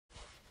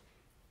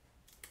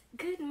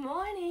Good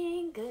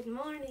morning, good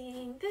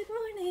morning, good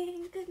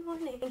morning, good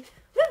morning.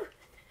 Woo!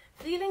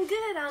 Feeling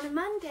good on a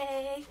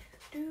Monday.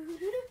 Do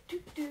do do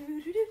do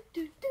do do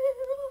do do.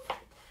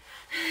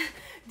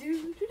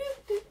 Do do do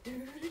do do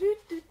do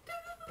do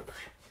do.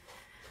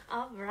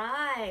 All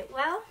right.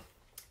 Well,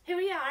 here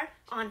we are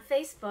on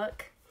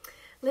Facebook.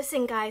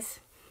 Listen, guys,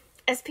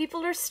 as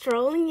people are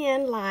strolling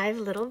in live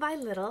little by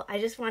little, I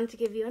just wanted to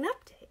give you an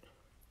update.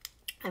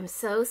 I'm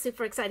so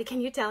super excited.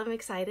 Can you tell I'm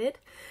excited?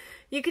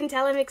 You can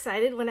tell I'm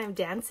excited when I'm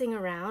dancing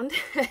around.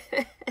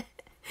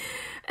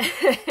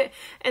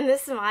 And the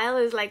smile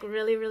is like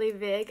really, really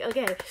big.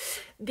 Okay,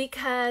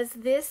 because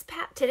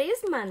today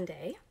is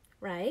Monday,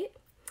 right?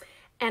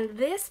 And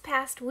this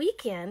past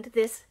weekend,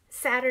 this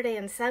Saturday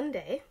and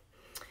Sunday,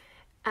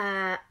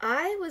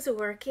 I was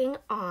working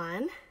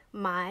on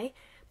my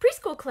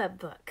preschool club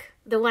book.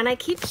 The one I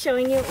keep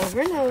showing you over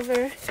and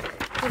over.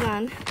 Hold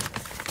on,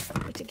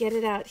 I have to get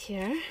it out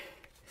here.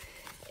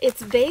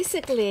 It's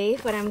basically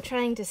what I'm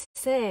trying to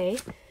say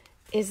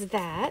is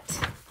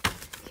that,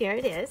 here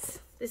it is.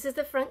 This is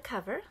the front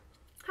cover.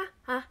 Ha,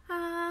 ha,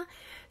 ha.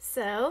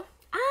 So,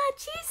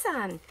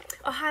 Chi-san.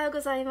 Ohayo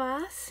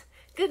gozaimasu.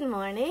 Good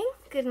morning.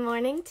 Good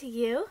morning to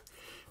you.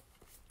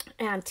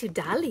 And to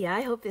Dahlia.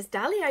 I hope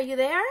Dahlia, are you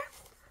there?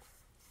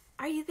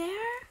 Are you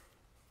there?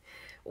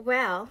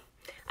 Well,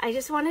 I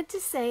just wanted to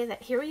say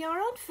that here we are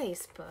on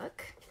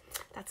Facebook.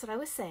 That's what I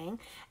was saying.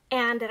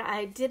 And that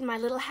I did my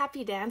little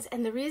happy dance.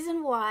 And the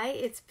reason why,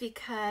 it's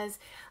because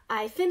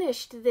I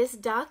finished this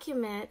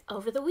document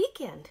over the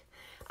weekend.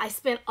 I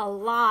spent a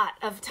lot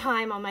of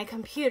time on my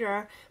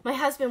computer. My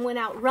husband went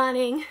out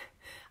running.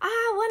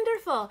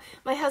 Wonderful.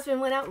 My husband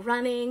went out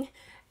running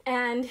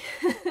and,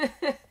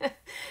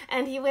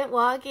 and he went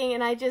walking,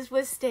 and I just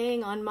was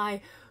staying on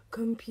my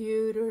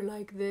computer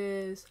like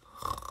this.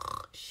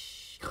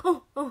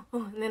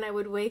 And then I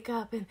would wake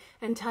up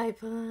and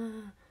type,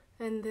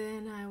 and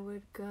then I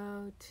would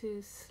go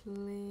to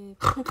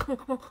sleep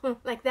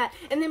like that.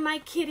 And then my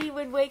kitty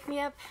would wake me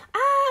up.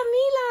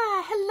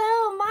 Mila,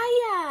 hello,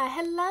 Maya,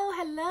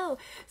 hello.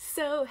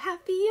 So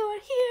happy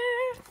you're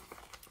here.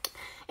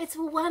 It's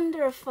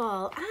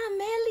wonderful.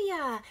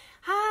 Amelia,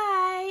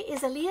 hi.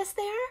 Is Elias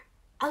there?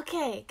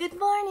 Okay, good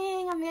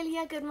morning,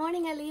 Amelia. Good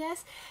morning,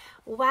 Elias.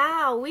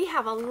 Wow, we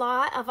have a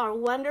lot of our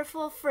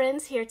wonderful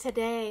friends here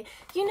today.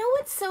 You know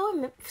what's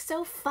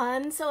so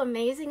fun, so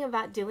amazing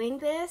about doing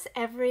this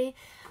every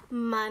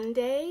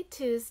Monday,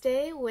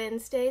 Tuesday,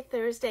 Wednesday,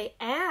 Thursday,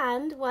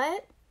 and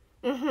what?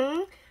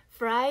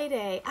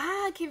 Friday.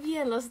 Que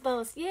bien, los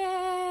dos.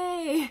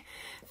 Yay!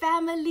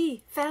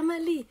 Family,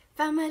 family,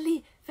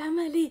 family,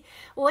 family.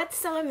 What's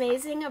so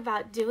amazing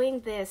about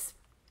doing this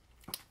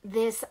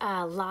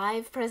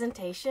live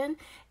presentation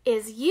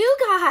is you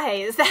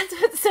guys. That's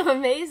what's so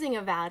amazing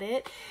about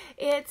it.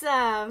 It's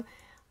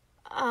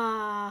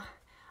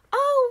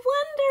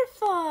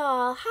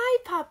wonderful. Hi,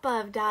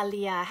 Papa of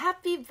Dahlia.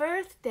 Happy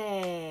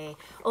birthday.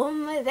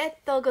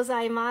 Omedetou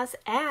gozaimasu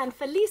and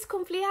feliz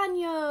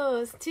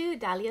cumpleaños to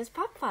Dahlia's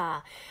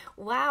Papa.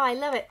 Wow, I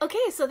love it.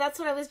 Okay, so that's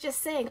what I was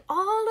just saying.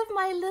 All of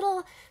my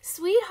little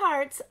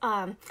sweethearts,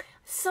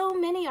 so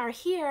many are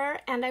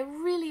here, and I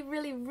really,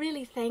 really,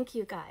 really thank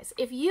you guys.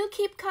 If you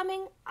keep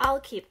coming, I'll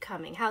keep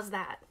coming. How's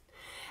that?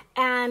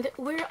 And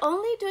we're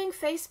only doing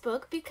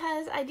Facebook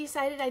because I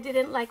decided I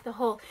didn't like the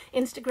whole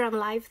Instagram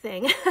live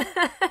thing.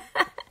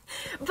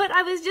 But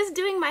I was just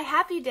doing my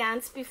happy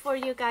dance before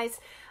you guys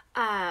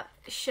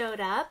showed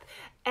up,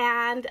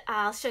 and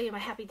I'll show you my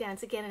happy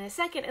dance again in a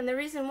second. And the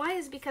reason why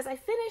is because I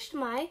finished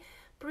my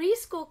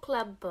preschool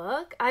club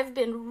book. I've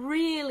been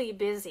really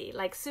busy,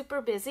 like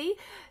super busy,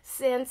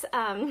 since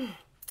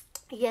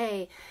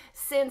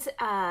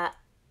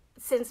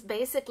since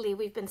basically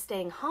we've been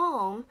staying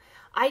home.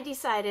 I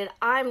decided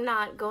I'm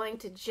not going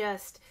to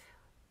just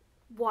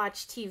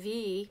watch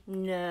TV.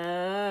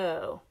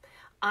 No.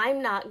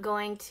 I'm not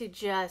going to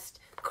just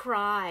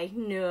cry.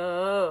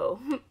 No.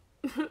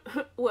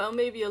 Well,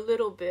 maybe a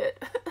little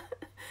bit.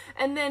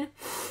 And then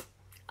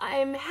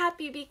I'm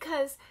happy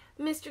because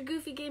Mr.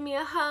 Goofy gave me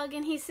a hug,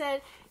 and he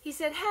said,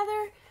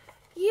 Heather,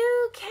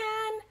 you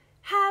can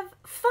have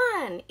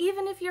fun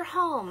even if you're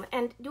home.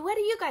 And what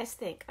do you guys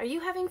think? Are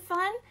you having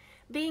fun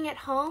being at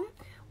home?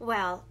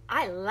 Well,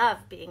 I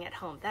love being at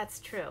home. That's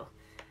true.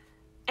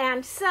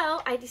 And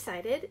so I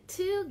decided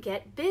to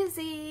get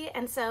busy.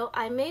 And so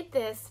I made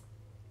this.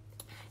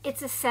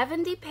 It's a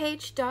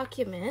 70-page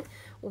document,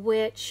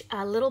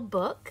 a little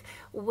book,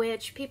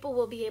 which people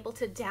will be able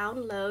to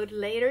download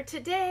later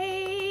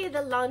today.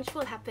 The launch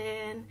will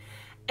happen.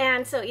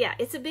 And so, yeah,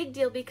 it's a big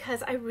deal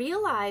because I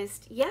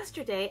realized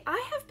yesterday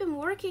I have been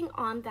working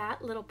on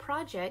that little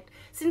project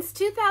since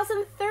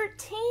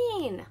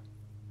 2013.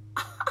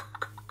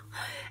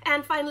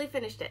 And finally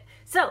finished it.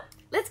 So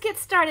let's get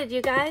started,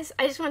 you guys.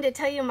 I just wanted to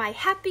tell you my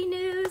happy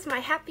news.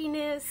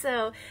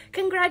 So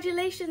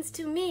congratulations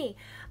to me.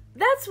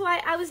 That's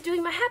why I was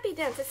doing my happy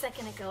dance a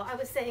second ago. I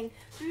was saying,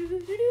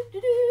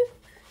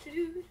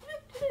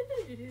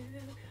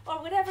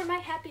 or whatever my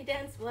happy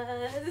dance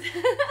was.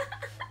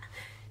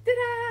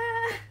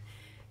 Ta-da!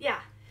 Yeah.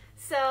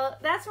 So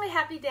that's my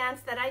happy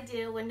dance that I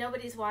do when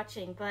nobody's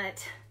watching,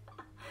 but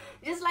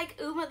just like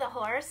Uma the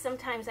horse,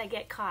 sometimes I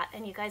get caught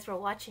and you guys were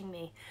watching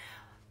me.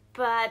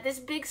 But this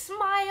big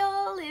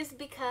smile is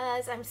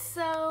because I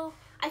feel,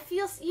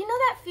 you know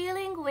that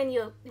feeling when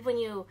you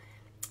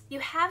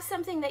have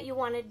something that you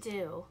want to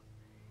do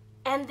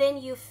and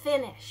then you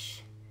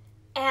finish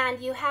and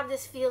you have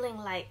this feeling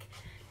like,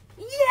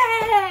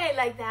 yay,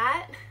 like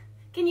that.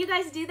 Can you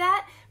guys do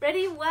that?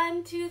 Ready?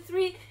 1, 2,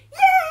 3,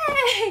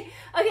 yay!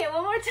 Okay,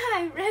 one more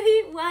time.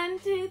 Ready? 1,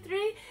 2,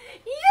 3,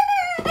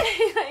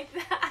 yay! Like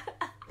that.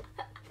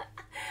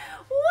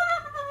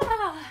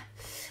 Wow!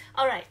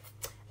 All right,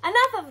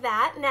 enough of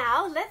that.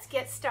 Now let's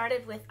get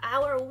started with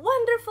our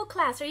wonderful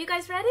class. Are you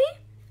guys ready?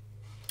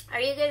 Are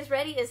you guys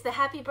ready? Is the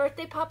happy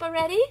birthday papa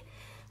ready?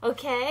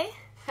 Okay.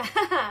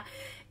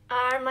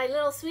 Are my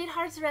little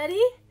sweethearts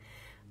ready?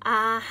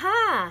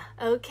 Aha.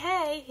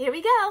 Okay, here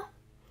we go.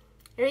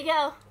 Here we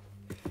go.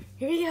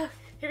 Here we go.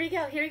 Here we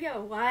go. Here we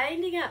go.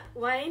 Winding up,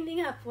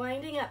 winding up,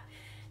 winding up.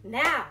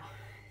 Now,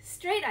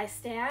 straight I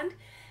stand,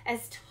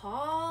 as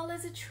tall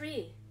as a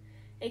tree.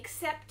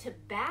 Except to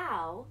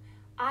bow,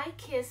 I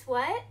kiss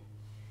what?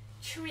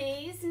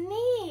 Tree's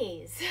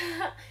knees.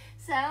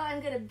 So I'm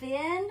gonna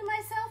bend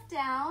myself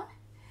down.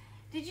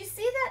 Did you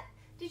see that?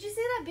 Did you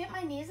see that I bent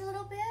my knees a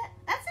little bit?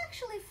 That's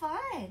actually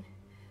fine.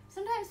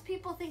 Sometimes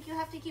people think you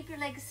have to keep your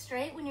legs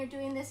straight when you're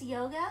doing this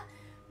yoga.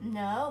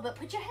 No, but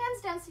put your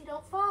hands down so you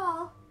don't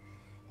fall.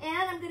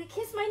 And I'm gonna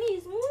kiss my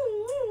knees.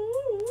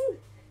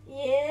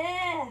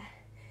 Yeah.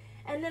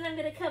 And then I'm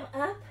gonna come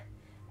up,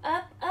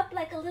 up, up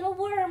like a little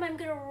worm. I'm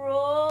gonna roll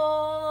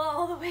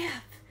all the way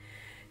up.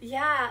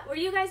 Yeah, were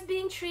you guys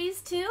being trees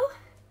too?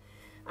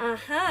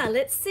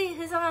 Let's see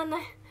who's on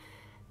the...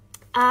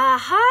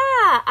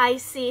 Aha, I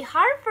see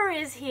Harper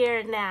is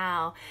here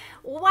now.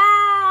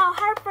 Wow,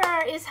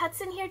 Harper, is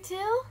Hudson here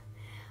too?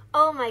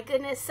 Oh my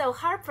goodness, so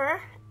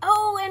Harper,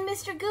 oh, and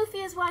Mr. Goofy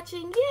is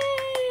watching,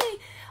 yay!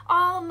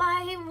 All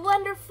my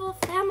wonderful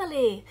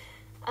family.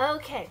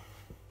 Okay,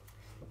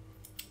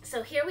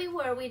 so here we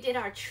were, we did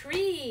our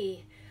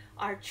tree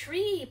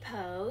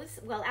pose.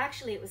 Well,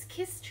 actually it was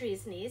kiss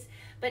tree's knees,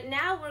 but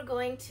now we're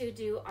going to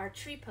do our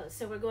tree pose.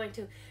 So we're going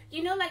to,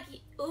 you know, like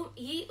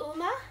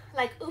Uma,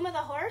 like Uma the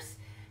horse,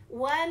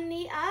 one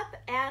knee up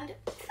and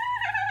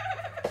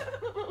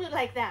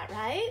like that,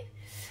 right?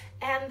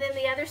 And then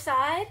the other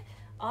side,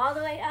 all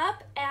the way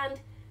up and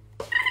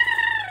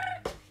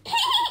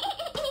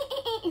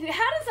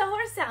how does a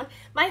horse sound?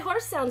 My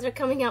horse sounds are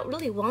coming out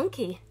really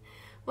wonky.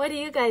 What do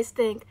you guys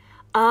think?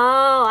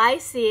 Oh, I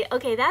see.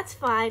 Okay, that's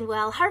fine.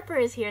 Well, Harper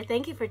is here.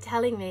 Thank you for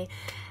telling me.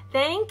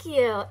 Thank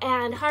you.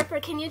 And Harper,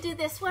 can you do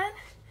this one?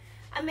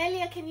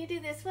 Amelia, can you do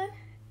this one?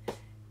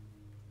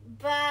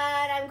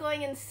 But I'm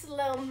going in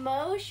slow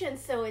motion,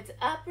 so it's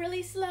up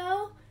really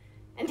slow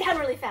and down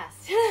really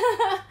fast.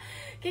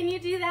 Can you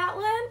do that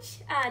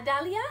one?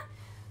 Dahlia?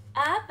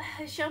 Up,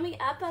 show me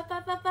up, up,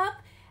 up, up,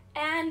 up,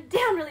 and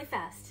down really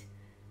fast.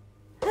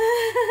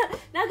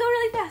 Now go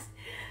really fast.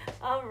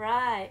 All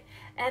right.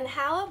 And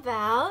how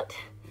about,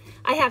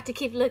 I have to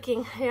keep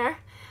looking here.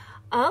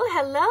 Oh,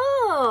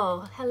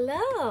 hello.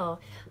 Hello.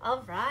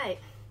 All right.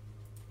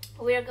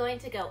 We're going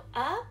to go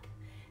up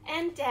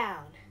and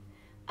down.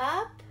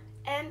 Up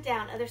and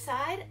down. Other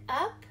side.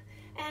 Up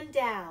and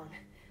down.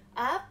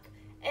 Up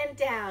and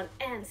down.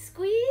 And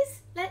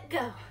squeeze, let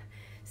go.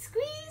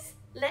 Squeeze,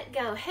 let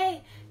go.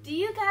 Hey, do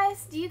you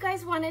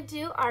guys want to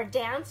do our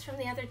dance from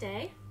the other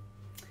day?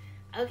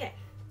 Okay.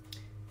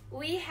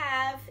 We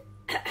have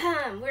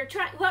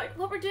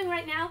what we're doing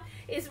right now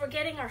is we're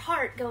getting our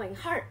heart going,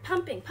 heart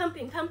pumping,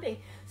 pumping, pumping.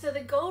 So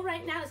the goal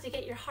right now is to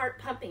get your heart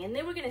pumping, and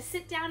then we're going to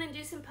sit down and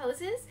do some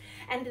poses,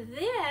 and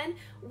then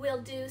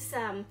we'll do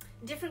some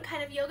different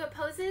kind of yoga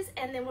poses,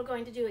 and then we're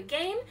going to do a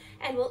game,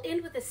 and we'll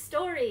end with a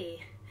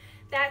story.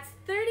 That's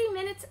 30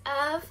 minutes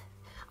of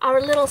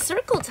our little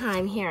circle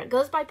time here. It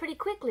goes by pretty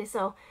quickly,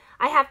 so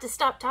I have to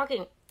stop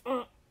talking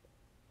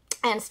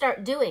and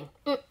start doing.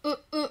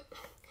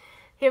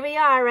 Here we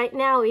are right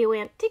now. We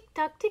went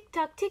tick-tock,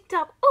 tick-tock,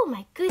 tick-tock. Oh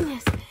my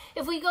goodness.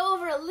 If we go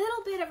over a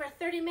little bit of our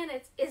 30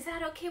 minutes, is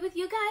that okay with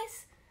you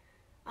guys?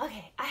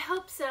 Okay, I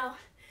hope so.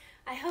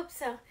 I hope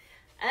so.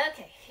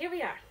 Okay, here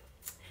we are.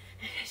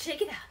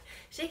 Shake it out.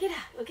 Shake it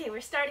out. Okay, we're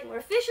starting. We're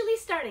officially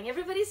starting.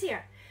 Everybody's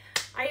here.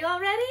 Are you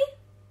all ready?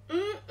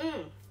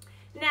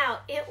 Now,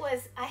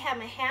 I have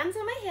my hands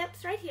on my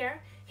hips right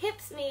here.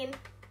 Hips mean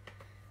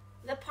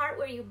the part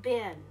where you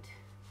bend.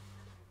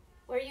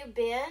 Where you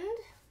bend.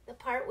 The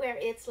part where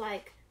it's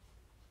like,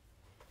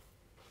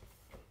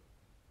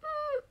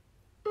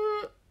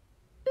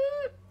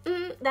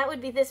 that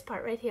would be this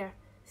part right here.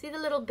 See the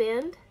little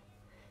bend?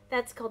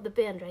 That's called the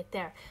bend right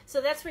there. So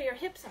that's where your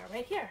hips are,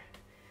 right here.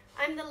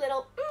 I'm the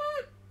little,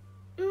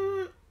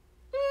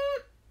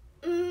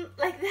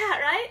 like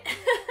that, right?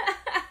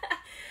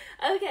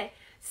 Okay,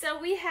 so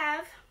we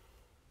have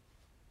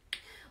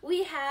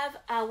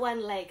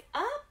one leg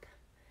up,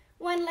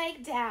 one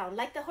leg down,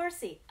 like the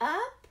horsey.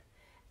 Up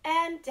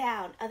and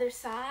down. Other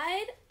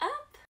side,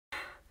 up.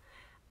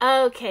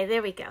 Okay,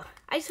 there we go.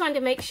 I just wanted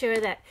to make sure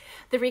that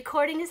the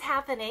recording is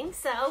happening.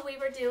 So we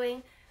were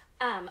doing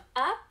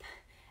up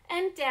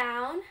and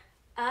down,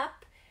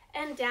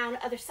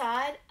 other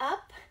side,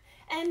 up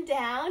and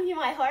down. You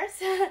my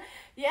horse?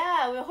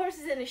 Yeah, the horse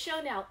is in the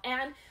show now.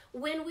 And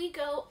when we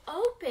go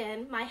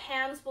open, my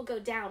hands will go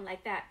down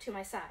like that to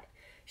my side.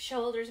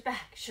 Shoulders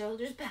back,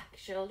 shoulders back,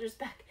 shoulders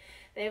back.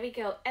 There we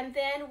go. And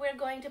then we're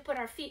going to put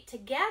our feet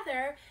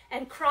together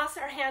and cross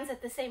our hands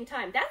at the same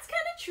time. That's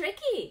kind of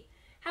tricky.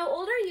 How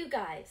old are you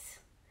guys?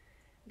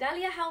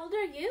 Dalia, how old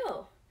are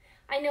you?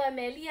 I know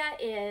Amelia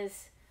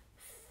is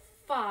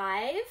 5.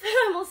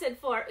 I almost said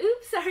 4.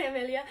 Oops, sorry,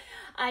 Amelia.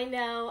 I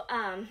know,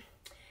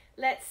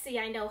 let's see,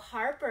 I know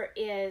Harper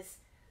is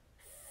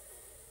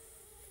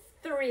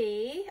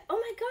 3. Oh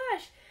my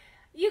gosh.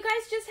 You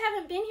guys just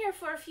haven't been here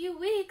for a few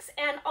weeks,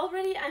 and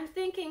already I'm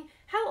thinking,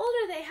 how old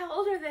are they? How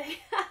old are they?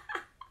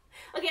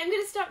 Okay, I'm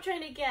going to stop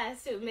trying to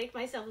guess to make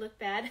myself look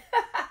bad.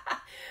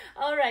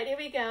 All right, here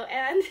we go.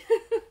 And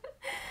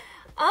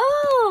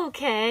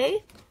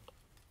okay.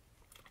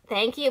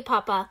 Thank you,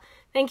 Papa.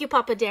 Thank you,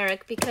 Papa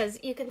Derek, because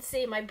you can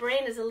see my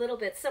brain is a little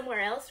bit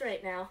somewhere else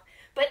right now.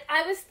 But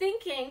I was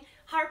thinking,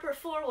 Harper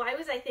 4, why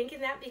was I thinking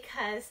that?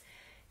 Because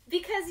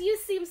you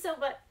seem so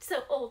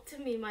old to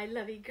me, my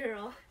lovey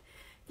girl.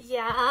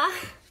 Yeah,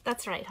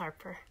 that's right,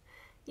 Harper.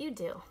 You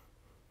do.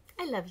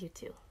 I love you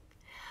too.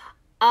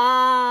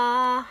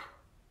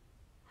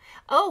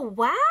 Oh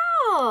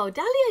wow,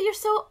 Dahlia, you're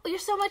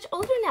so much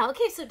older now.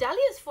 Okay, so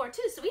Dahlia is 4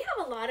 too. So we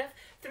have a lot of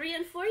 3-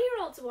 and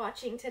 4-year-olds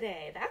watching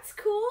today. That's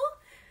cool.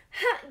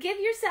 Give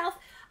yourself,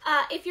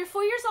 if you're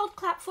 4 years old,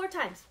 clap 4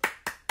 times.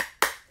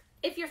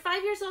 If you're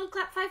 5 years old,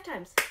 clap 5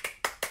 times.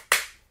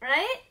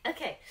 Right?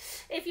 Okay.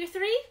 If you're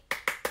 3,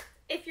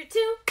 if you're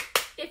 2,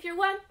 if you're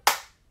 1.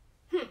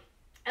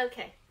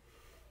 Okay.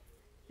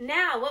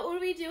 Now, what were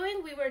we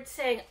doing? We were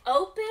saying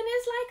open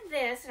is like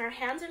this, and our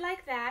hands are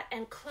like that,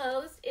 and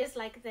closed is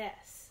like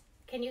this.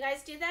 Can you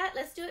guys do that?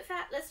 Let's do it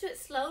let's do it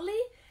slowly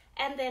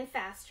and then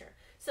faster.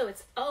 So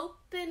it's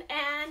open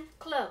and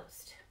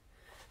closed.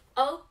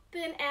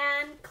 Open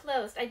and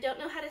closed. I don't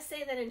know how to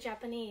say that in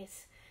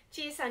Japanese.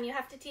 Chi-san, you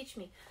have to teach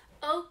me.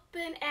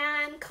 Open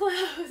and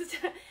closed.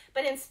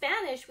 But in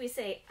Spanish, we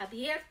say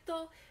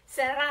abierto,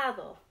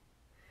 cerrado.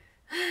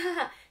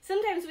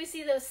 Sometimes we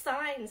see those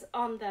signs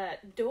on the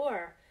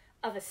door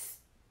of a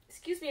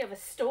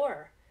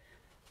store.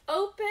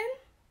 Open,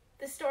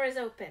 the store is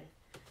open.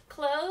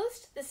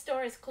 Closed, the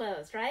store is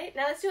closed, right?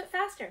 Now let's do it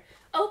faster.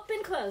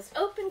 Open, closed,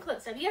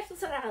 abierto,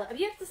 cerrado,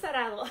 abierto,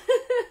 cerrado.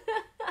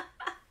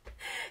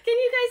 Can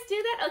you guys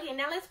do that? Okay,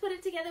 now let's put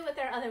it together with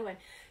our other one.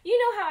 You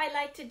know how I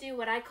like to do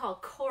what I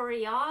call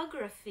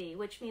choreography,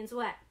 which means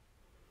what?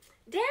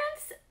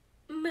 Dance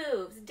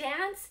moves,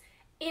 dance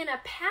in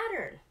a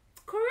pattern.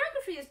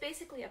 Choreography is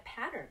basically a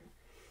pattern.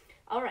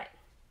 All right.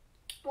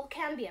 Well,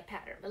 can be a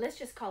pattern, but let's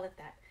just call it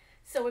that.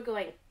 So we're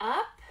going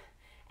up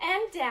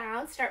and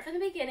down. Start from the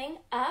beginning.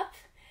 Up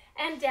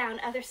and down.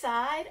 Other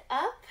side.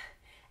 Up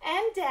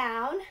and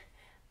down.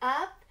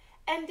 Up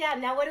and down.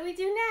 Now what do we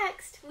do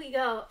next? We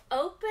go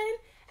open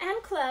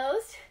and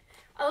closed.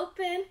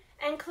 Open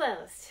and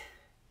closed.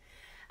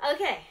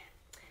 Okay.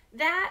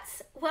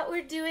 That's what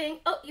we're doing.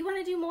 Oh, you want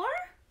to do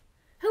more?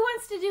 Who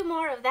wants to do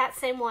more of that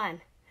same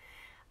one?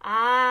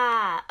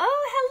 Ah,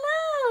 oh,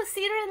 hello,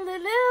 Cedar and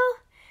Lulu.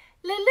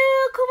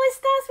 Lulu, ¿cómo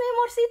estás, mi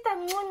amorcita?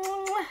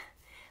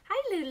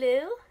 Hi,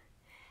 Lulu.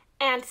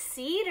 And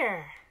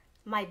Cedar,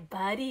 my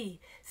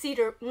buddy.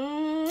 Cedar,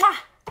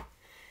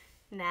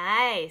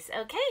 nice.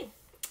 Okay,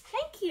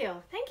 thank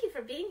you. Thank you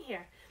for being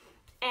here.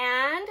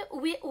 And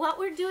what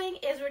we're doing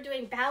is we're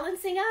doing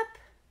balancing up.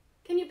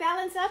 Can you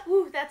balance up?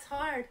 Ooh, that's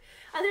hard.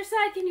 Other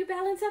side, can you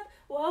balance up?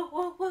 Whoa,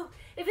 whoa, whoa.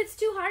 If it's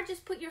too hard,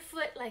 just put your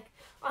foot like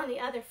on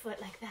the other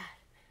foot like that.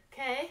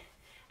 Okay,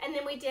 and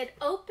then we did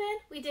open,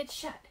 we did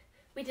shut.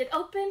 We did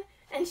open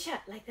and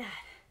shut like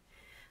that.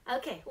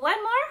 Okay, one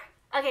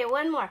more? Okay,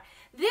 one more.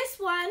 This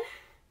one,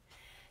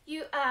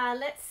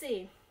 let's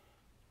see.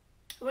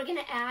 We're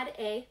gonna add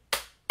a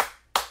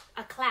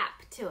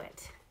clap to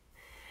it.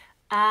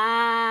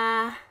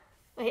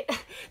 Wait,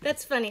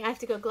 that's funny. I have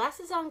to go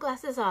glasses on,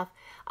 glasses off.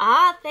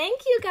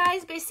 Thank you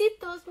guys.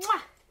 Besitos.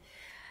 Mwah.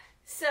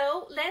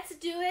 So let's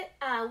do it.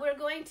 We're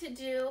going to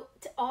do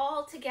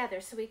all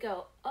together. So we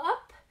go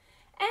up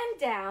and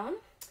down,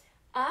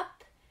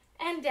 up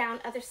and down.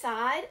 Other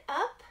side,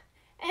 up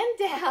and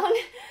down,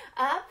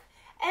 up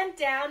and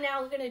down.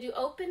 Now we're going to do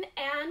open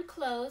and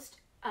closed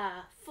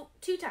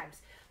 2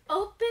 times.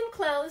 Open,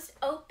 closed,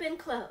 open,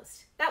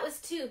 closed. That was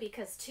 2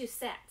 because 2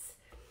 sets.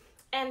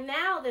 And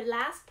now the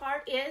last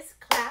part is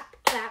clap,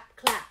 clap,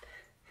 clap.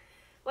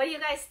 What do you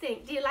guys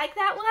think? Do you like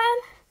that one?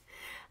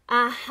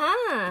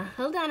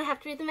 Hold on, I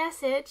have to read the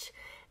message.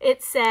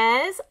 It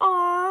says,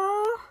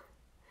 oh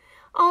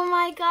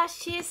my gosh,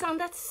 Chie-san,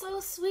 that's so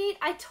sweet.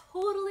 I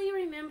totally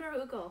remember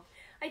Ugo.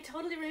 I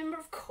totally remember,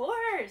 of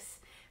course.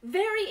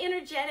 Very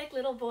energetic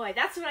little boy.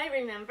 That's what I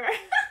remember.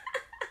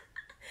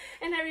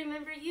 And I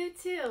remember you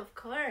too, of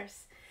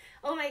course.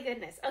 Oh my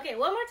goodness. Okay,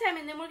 one more time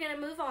and then we're going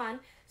to move on.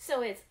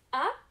 So it's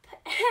up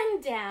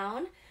and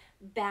down.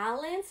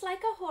 Balance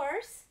like a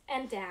horse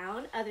and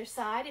down. Other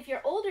side. If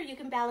you're older, you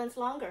can balance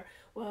longer.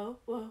 Whoa,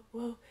 whoa,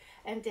 whoa.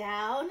 And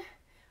down,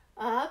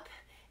 up.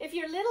 If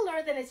you're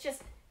littler, then it's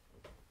just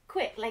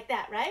quick like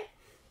that, right?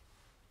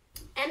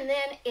 And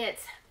then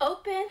it's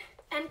open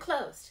and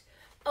closed.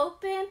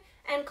 Open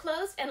and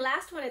closed. And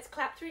last one, it's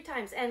clap 3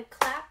 times. And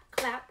clap,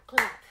 clap,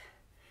 clap.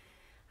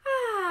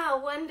 Ah,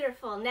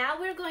 wonderful. Now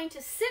we're going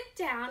to sit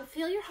down.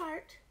 Feel your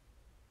heart.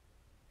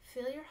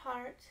 Feel your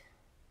heart.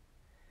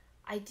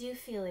 I do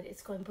feel it.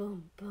 It's going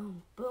boom,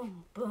 boom,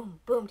 boom, boom,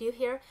 boom. Do you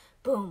hear?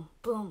 Boom,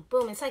 boom,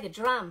 boom. It's like a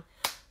drum.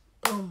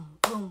 Boom,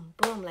 boom,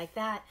 boom, like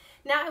that.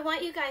 Now I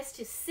want you guys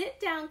to sit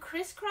down,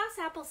 crisscross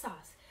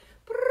applesauce.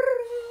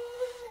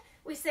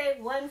 We say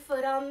 1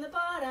 foot on the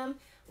bottom,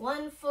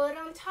 1 foot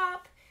on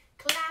top.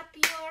 Clap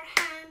your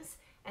hands,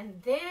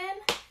 and then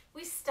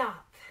we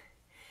stop.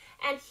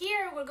 And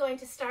here we're going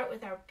to start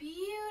with our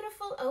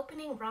beautiful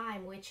opening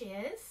rhyme, which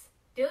is,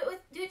 do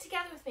it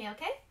together with me,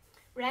 okay?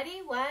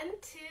 Ready? 1,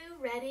 2,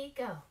 ready,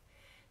 go.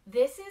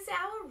 This is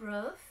our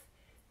roof,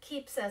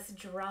 keeps us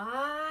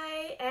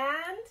dry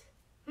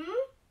and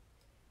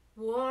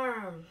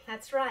warm.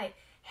 That's right.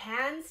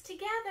 Hands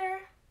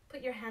together.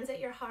 Put your hands at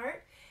your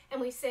heart. And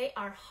we say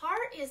our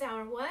heart is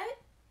our what?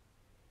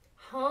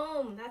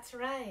 Home. That's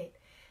right.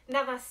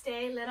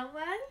 Namaste, little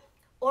one.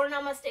 Or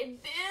namaste,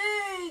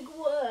 big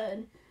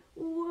one.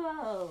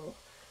 Whoa.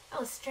 I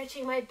was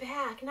stretching my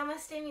back.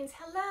 Namaste means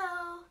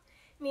hello.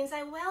 It means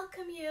I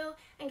welcome you.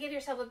 And give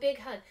yourself a big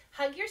hug.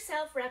 Hug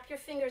yourself. Wrap your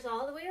fingers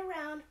all the way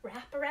around.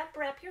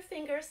 Wrap your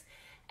fingers.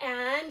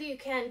 And you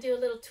can do a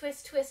little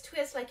twist, twist,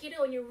 twist like you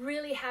do when you're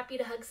really happy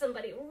to hug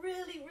somebody.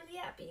 Really, really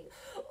happy.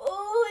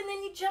 Oh, and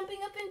then you're jumping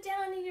up and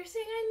down and you're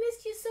saying, I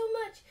missed you so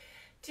much.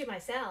 To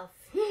myself.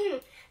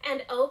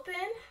 And open.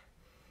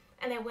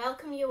 And I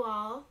welcome you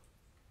all.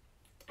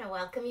 I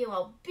welcome you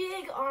all.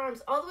 Big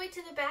arms all the way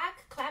to the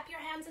back. Clap your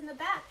hands in the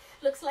back.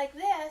 Looks like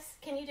this.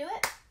 Can you do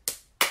it?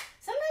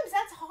 Sometimes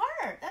that's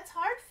hard. That's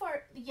hard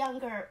for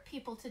younger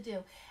people to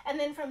do. And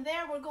then from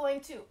there, we're going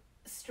to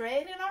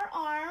straighten our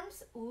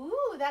arms.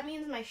 Ooh, that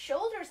means my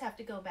shoulders have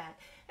to go back.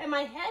 And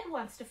my head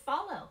wants to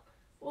follow.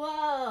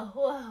 Whoa,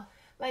 whoa.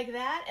 Like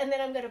that. And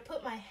then I'm going to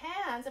put my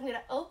hands, I'm going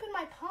to open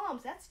my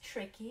palms. That's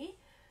tricky.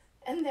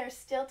 And they're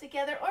still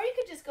together. Or you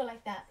could just go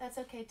like that. That's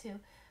okay too.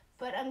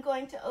 But I'm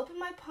going to open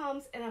my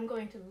palms and I'm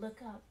going to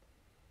look up.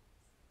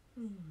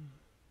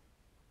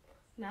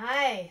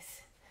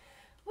 Nice.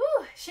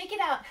 Woo, shake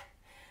it out.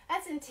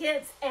 That's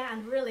intense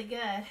and really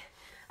good.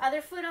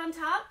 Other foot on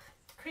top.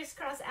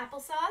 Crisscross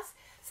applesauce.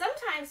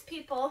 Sometimes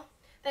people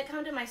that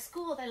come to my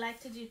school, they like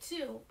to do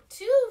two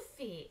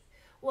feet.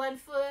 1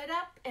 foot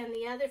up and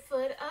the other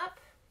foot up.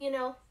 You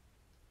know,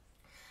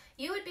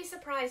 you would be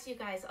surprised, you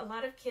guys. A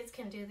lot of kids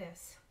can do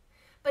this.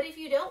 But if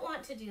you don't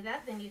want to do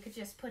that, then you could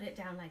just put it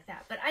down like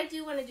that. But I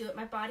do want to do it.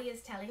 My body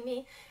is telling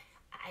me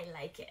I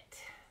like it.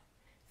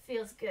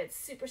 Feels good.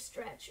 Super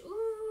stretch.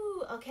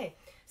 Ooh, okay.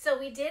 So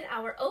we did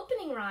our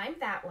opening rhyme,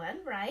 that one,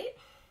 right?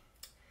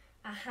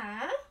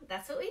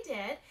 That's what we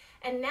did.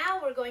 And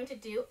now we're going to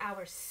do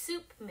our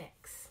soup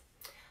mix.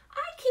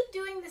 I keep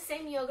doing the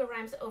same yoga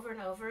rhymes over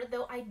and over,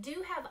 though I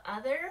do have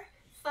other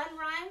fun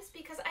rhymes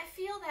because I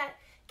feel that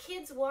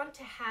kids want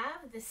to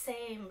have the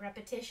same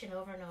repetition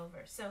over and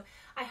over. So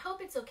I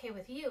hope it's okay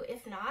with you.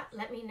 If not,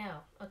 let me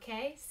know,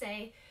 okay?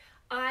 Say,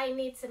 I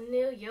need some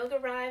new yoga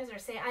rhymes, or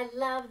say, I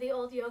love the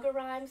old yoga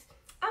rhymes.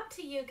 Up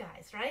to you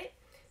guys, right?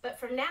 But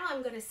for now,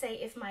 I'm going to say,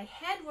 if my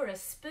head were a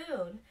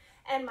spoon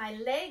and my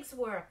legs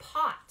were a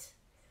pot,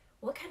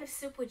 what kind of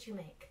soup would you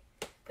make?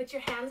 Put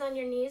your hands on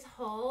your knees,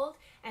 hold,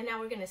 and now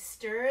we're going to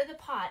stir the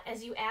pot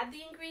as you add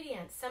the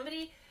ingredients.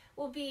 Somebody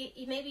will be,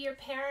 maybe your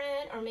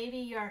parent or maybe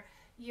your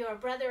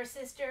brother or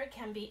sister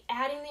can be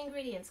adding the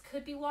ingredients.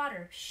 Could be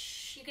water.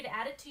 Shh, you could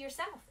add it to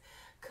yourself.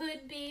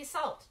 Could be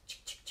salt.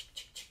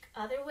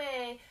 Other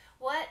way.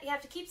 What? You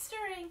have to keep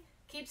stirring.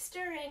 Keep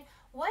stirring.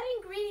 What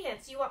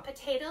ingredients? You want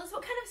potatoes?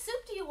 What kind of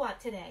soup do you want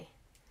today?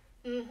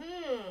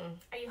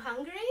 Are you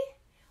hungry?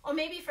 Or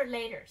maybe for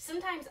later.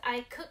 Sometimes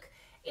I cook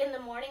in the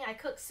morning. I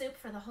cook soup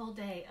for the whole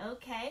day.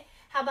 Okay.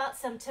 How about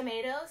some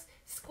tomatoes?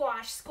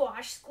 Squash,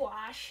 squash,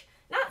 squash.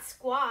 Not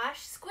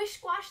squash. Squish,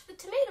 squash the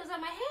tomatoes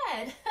on my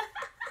head.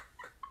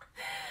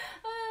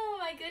 Oh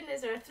my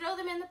goodness. Or throw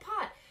them in the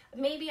pot.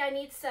 Maybe I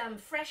need some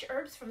fresh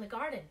herbs from the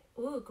garden.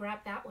 Ooh, grab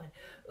that one.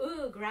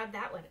 Ooh, grab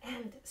that one.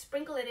 And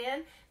sprinkle it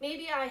in.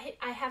 Maybe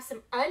I have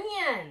some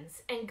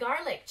onions and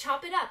garlic.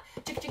 Chop it up.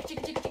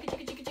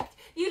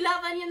 You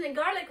love onions and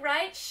garlic,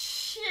 right?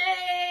 Shit.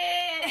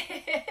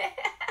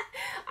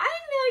 I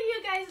know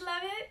you guys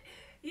love it.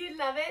 You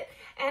love it.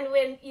 And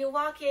when you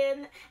walk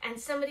in and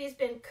somebody's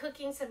been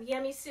cooking some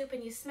yummy soup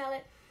and you smell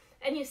it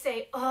and you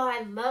say, oh,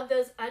 I love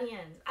those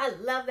onions. I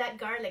love that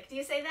garlic. Do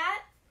you say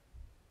that?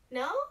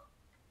 No?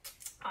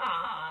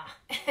 Ah.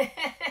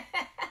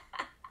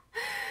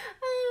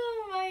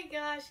 Oh my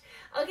gosh.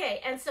 Okay,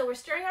 and so we're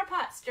stirring our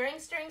pot. Stirring,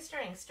 stirring,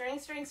 stirring, stirring,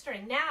 stirring,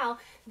 stirring. Now,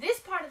 this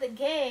part of the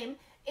game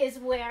is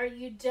where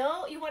you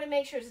want to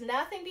make sure there's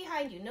nothing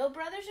behind you. No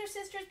brothers or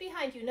sisters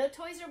behind you. No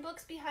toys or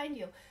books behind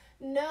you.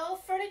 No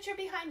furniture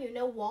behind you.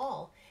 No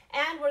wall.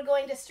 And we're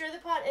going to stir the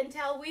pot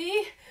until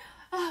we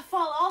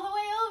fall all the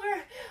way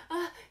over.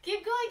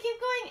 Keep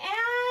going.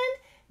 And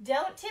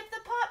don't tip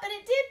the pot, but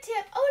it did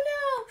tip. Oh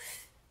no.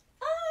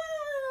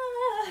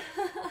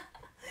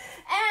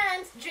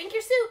 And drink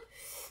your soup.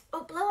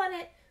 Oh, blow on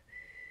it.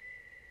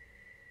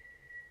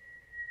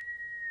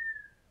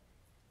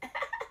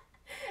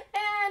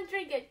 And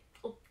drink it.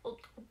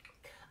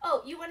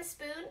 Oh, you want a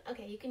spoon?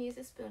 Okay, you can use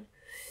a spoon.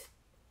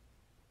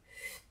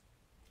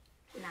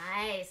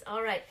 Nice.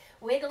 All right.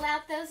 Wiggle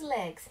out those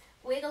legs.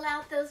 Wiggle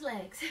out those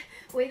legs.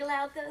 Wiggle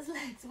out those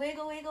legs.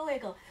 Wiggle, wiggle,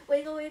 wiggle.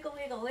 Wiggle, wiggle,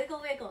 wiggle.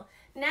 Wiggle, wiggle.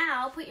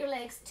 Now put your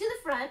legs to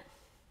the front.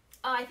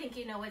 Oh, I think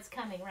you know what's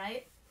coming,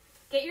 right?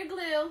 Get your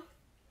glue.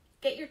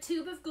 Get your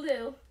tube of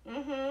glue.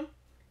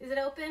 Is it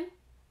open?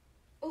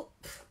 Oh,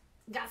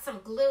 got some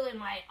glue in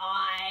my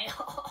eye.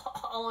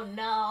 Oh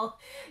no.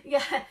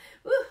 Yeah.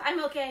 Woo,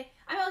 I'm okay.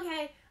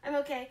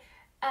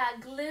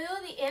 Glue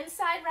the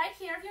inside right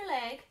here of your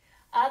leg.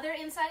 Other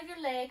inside of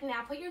your leg.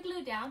 Now put your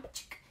glue down.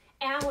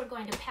 And we're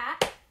going to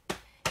pat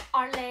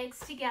our legs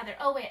together.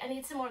 Oh wait, I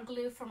need some more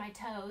glue for my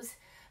toes.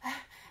 I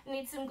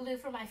need some glue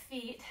for my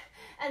feet.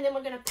 And then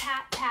we're going to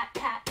pat.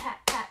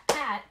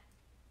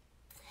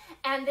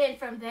 And then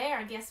from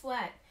there, guess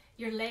what?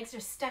 Your legs are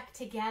stuck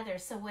together.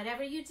 So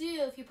whatever you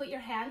do, if you put your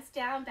hands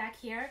down back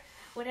here,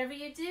 whatever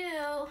you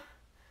do,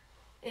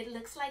 it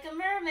looks like a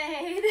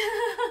mermaid.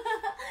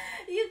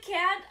 You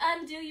can't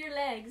undo your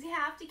legs. You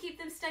have to keep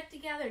them stuck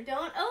together.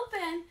 Don't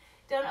open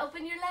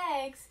your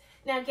legs.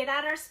 Now get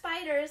out our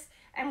spiders,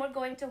 and we're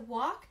going to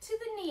walk to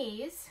the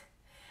knees,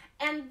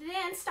 and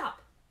then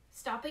stop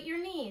at your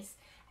knees.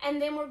 And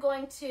then we're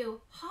going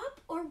to hop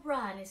or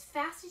run as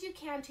fast as you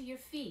can to your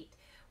feet.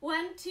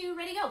 1, 2,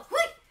 ready, go.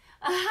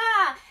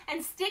 Aha!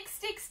 And stick,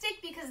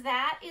 because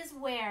that is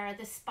where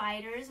the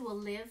spiders will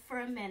live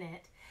for a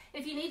minute.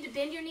 If you need to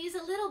bend your knees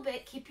a little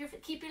bit, keep your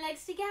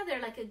legs together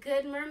like a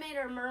good mermaid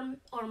or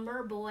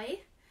merboy.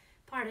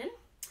 Pardon.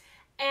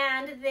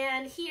 And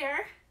then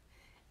here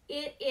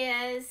it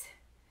is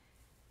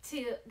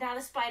now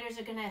the spiders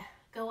are gonna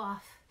go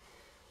off.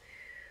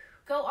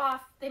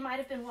 They might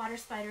have been water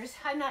spiders,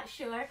 I'm not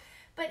sure.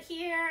 But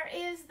here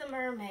is the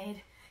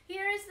mermaid.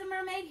 Here is the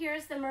mermaid, here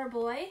is the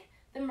merboy,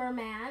 the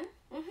merman.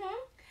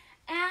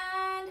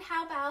 And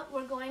how about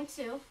we're going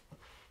to,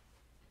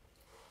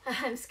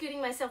 I'm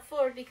scooting myself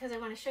forward because I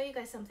want to show you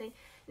guys something.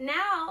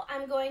 Now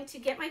I'm going to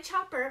get my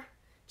chopper,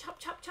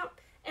 chop,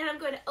 and I'm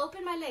going to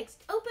open my legs.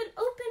 Open, yay,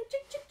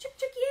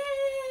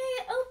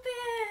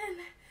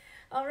 open.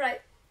 All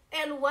right,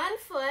 and 1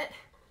 foot.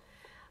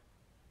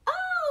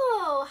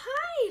 Oh,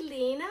 hi,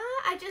 Lena.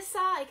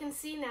 I can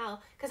see now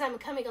because I'm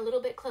coming a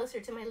little bit closer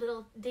to my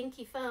little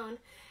dinky phone.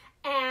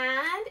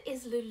 And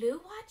is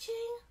Lulu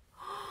watching?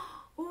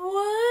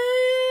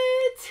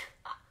 What?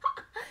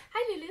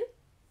 Hi, Lulu.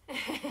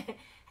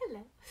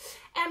 Hello.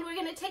 And we're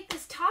going to take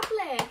this top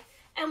leg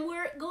and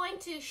we're going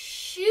to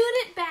shoot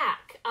it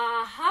back.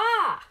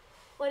 Aha!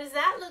 What does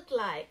that look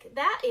like?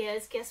 That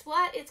is, guess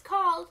what? It's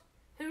called,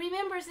 who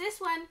remembers this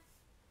one?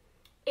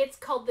 It's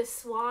called the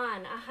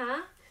swan.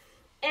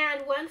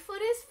 And 1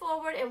 foot is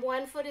forward and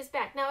 1 foot is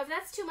back. Now, if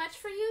that's too much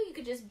for you, you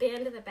could just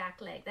bend the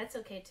back leg. That's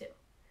okay too.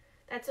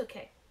 That's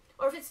okay.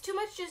 Or if it's too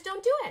much, just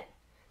don't do it.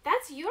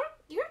 That's your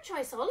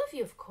choice, all of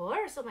you, of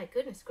course. Oh my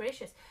goodness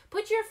gracious.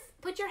 Put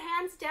your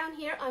hands down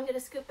here. I'm going to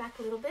scoot back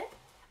a little bit.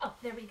 Oh,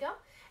 there we go.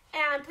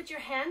 And put your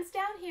hands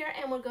down here,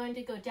 and we're going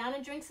to go down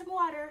and drink some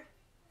water.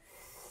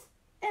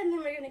 And then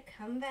we're going to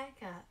come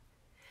back up.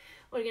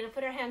 We're going to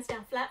put our hands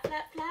down flat,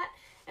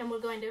 and we're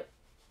going to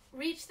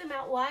reach them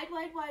out wide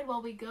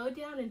while we go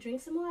down and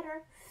drink some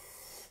water.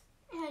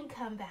 And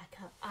come back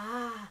up.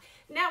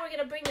 Now we're going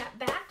to bring that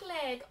back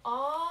leg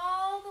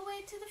all the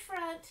way to the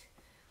front.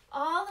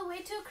 All the way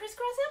to a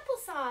crisscross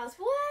applesauce.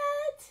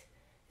 What?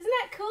 Isn't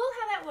that cool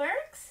how that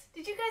works?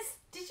 Did you guys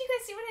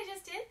see what I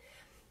just did?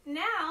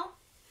 Now,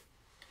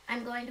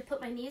 I'm going to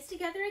put my knees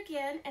together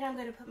again, and I'm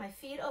going to put my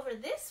feet over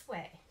this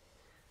way.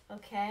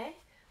 Okay?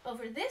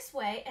 Over this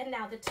way, and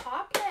now the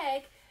top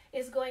leg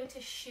is going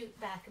to shoot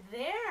back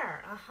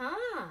there.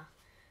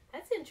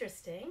 That's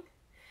interesting.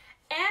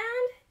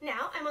 And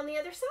now I'm on the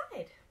other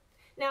side.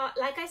 Now,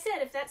 like I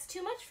said, if that's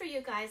too much for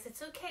you guys,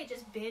 it's okay.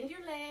 Just bend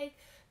your leg.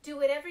 Do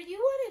whatever you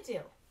want to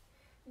do.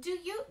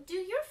 Do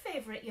your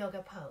favorite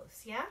yoga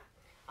pose, yeah?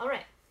 All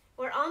right,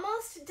 we're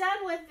almost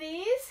done with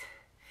these.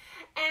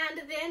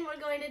 And then we're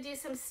going to do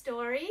some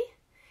story.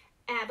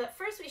 But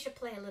first we should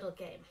play a little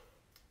game.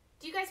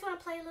 Do you guys want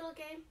to play a little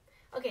game?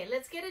 Okay,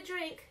 let's get a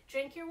drink.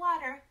 Drink your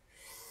water.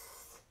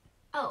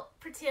 Oh,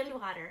 pretend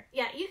water.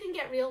 Yeah, you can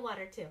get real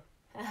water too.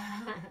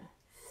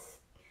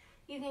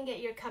 You can get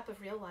your cup of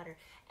real water.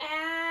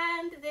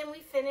 And then we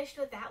finished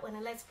with that one.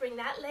 And let's bring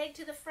that leg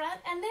to the front.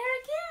 And there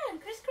again,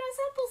 crisscross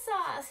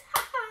applesauce.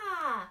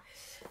 Ha-ha!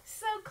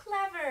 So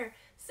clever.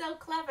 So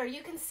clever.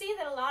 You can see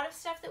that a lot of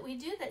stuff that we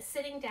do that's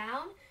sitting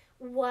down,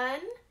 one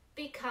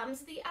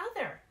becomes the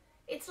other.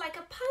 it's like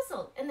a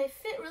puzzle, and they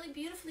fit really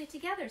beautifully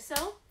together.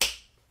 So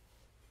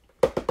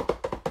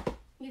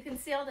you can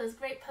see all those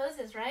great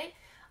poses, right?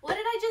 What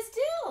did I just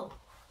do?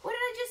 What did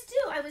I just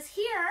do? I was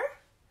here,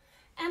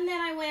 and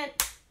then I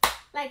went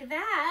like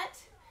that,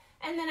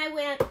 and then I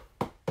went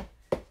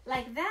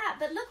like that.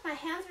 But look, my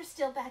hands are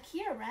still back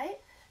here, right?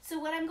 So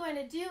what I'm going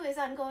to do is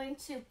I'm going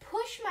to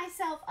push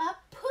myself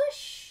up,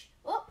 push,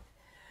 whoop,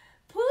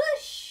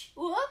 push,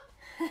 whoop.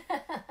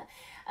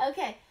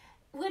 Okay,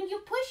 when you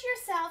push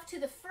yourself to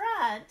the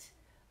front,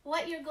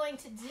 what you're going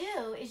to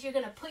do is you're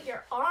going to put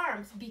your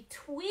arms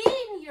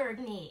between your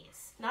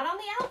knees, not on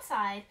the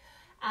outside,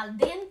 al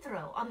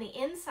dentro, on the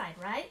inside,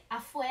 right?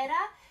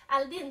 Afuera,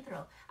 al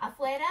dentro,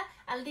 afuera,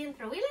 al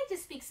dentro. We like to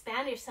speak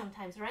Spanish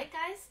sometimes, right,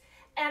 guys?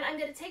 And I'm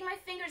going to take my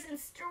fingers and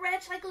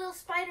stretch like little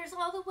spiders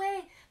all the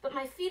way, but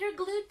my feet are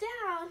glued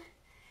down,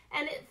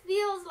 and it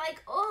feels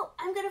like, oh,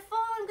 I'm going to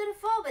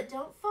fall, but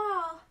don't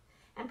fall.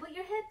 And put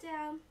your head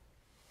down.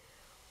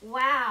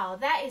 Wow,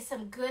 that is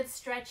some good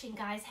stretching,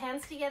 guys.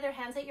 Hands together,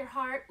 hands at your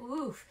heart.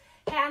 Oof.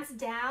 Hands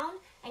down.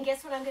 And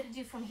guess what I'm going to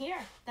do from here?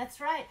 That's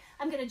right.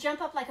 I'm going to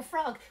jump up like a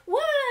frog.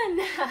 1,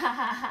 2,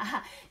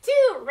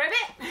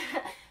 ribbit.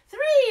 3,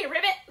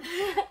 ribbit.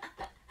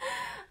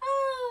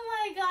 Oh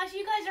my gosh,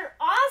 you guys are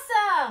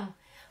awesome.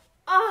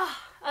 Oh,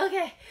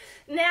 okay.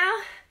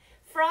 Now,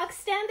 frog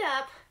stand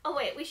up. Oh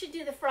wait, we should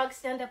do the frog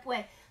stand up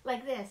way.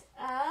 Like this.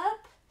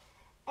 Up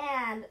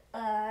and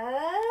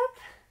up.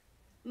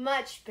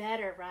 Much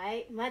better,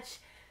 right? Much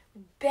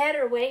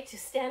better way to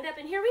stand up.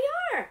 And here we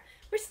are.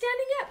 We're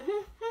standing up.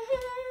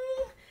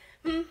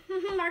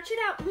 March it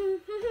out.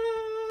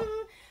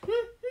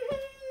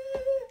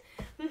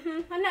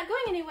 I'm not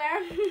going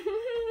anywhere.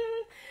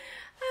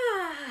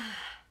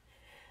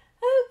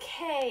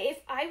 Okay,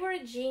 if I were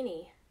a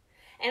genie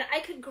and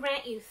I could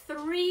grant you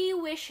 3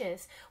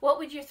 wishes, what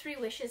would your 3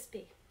 wishes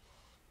be?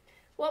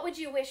 What would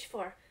you wish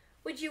for?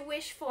 Would you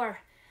wish for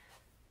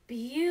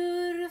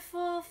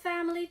beautiful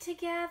family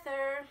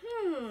together?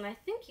 I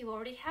think you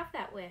already have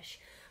that wish.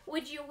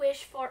 Would you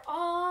wish for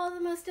all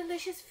the most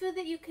delicious food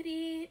that you could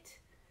eat?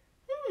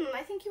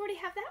 I think you already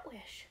have that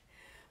wish.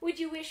 Would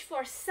you wish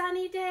for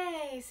sunny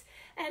days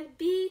and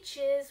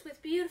beaches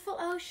with beautiful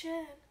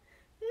ocean?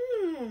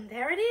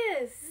 There it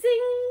is.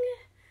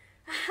 Zing!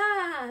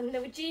 Aha! And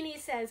the genie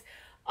says,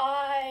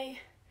 I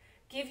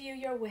give you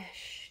your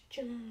wish.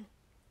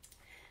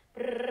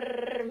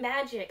 Brrr,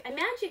 magic. I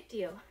magicked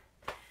you.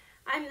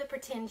 I'm the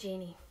pretend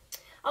genie.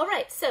 All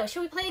right, so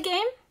shall we play a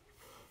game?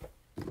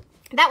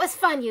 That was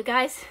fun, you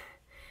guys.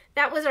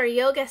 That was our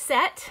yoga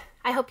set.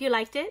 I hope you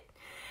liked it.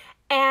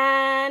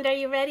 And are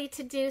you ready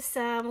to do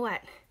some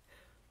what?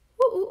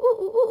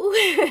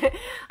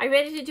 Are you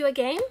ready to do a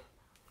game?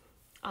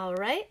 All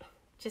right.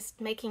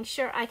 Just making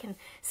sure I can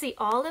see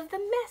all of the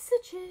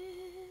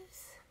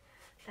messages.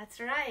 That's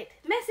right.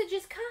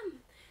 Messages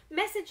come.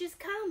 Messages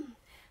come.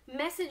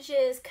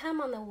 Messages come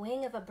on the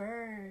wing of a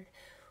bird.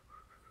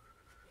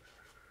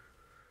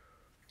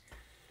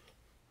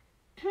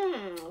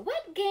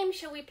 What game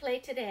shall we play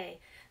today?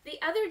 The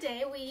other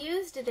day we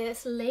used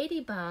this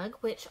ladybug,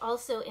 which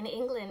also in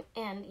England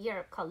and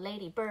Europe called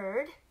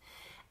ladybird,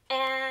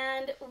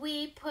 and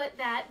we put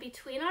that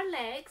between our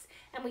legs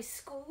and we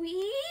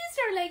squeezed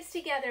our legs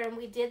together and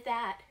we did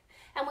that.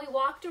 And we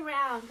walked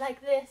around like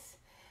this,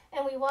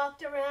 and we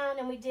walked around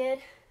and we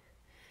did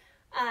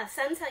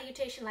sun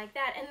salutation like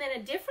that. And then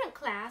a different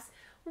class,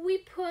 we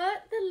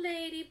put the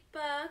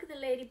ladybug, the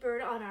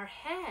ladybird on our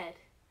head.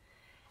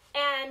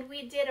 And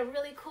we did a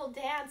really cool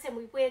dance, and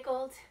we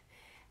wiggled,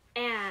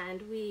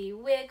 and we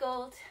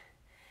wiggled,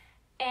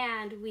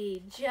 and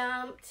we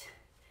jumped,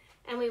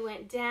 and we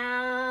went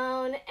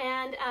down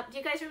and up. Do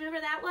you guys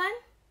remember that one?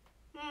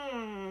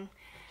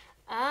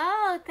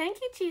 Oh, thank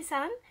you,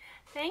 Chi-san.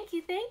 Thank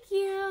you, thank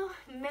you.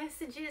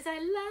 Messages, I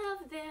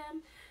love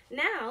them.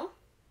 Now,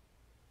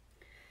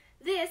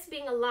 this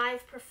being a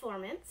live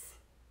performance,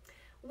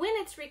 when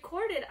it's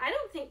recorded, I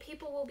don't think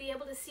people will be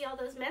able to see all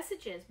those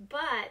messages,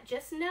 but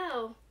just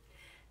know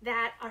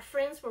that our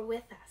friends were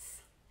with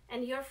us,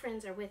 and your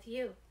friends are with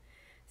you.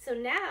 So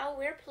now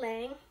we're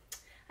playing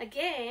a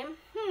game.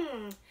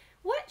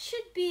 What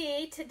should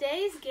be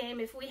today's game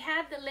if we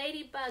had the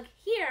ladybug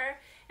here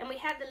and we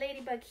had the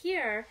ladybug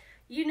here?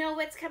 You know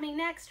what's coming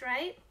next,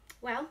 right?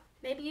 Well,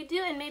 maybe you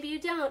do and maybe you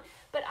don't.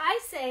 But I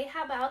say,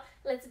 how about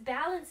let's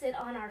balance it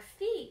on our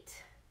feet?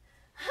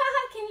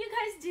 Can you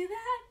guys do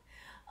that?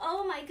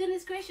 Oh my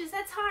goodness gracious,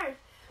 that's hard.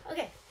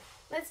 Okay,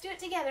 let's do it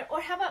together. Or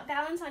how about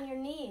balance on your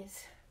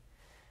knees?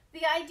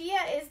 The idea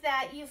is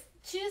that you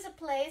choose a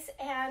place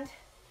and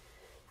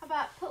how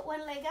about put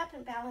one leg up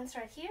and balance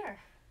right here.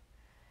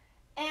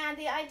 And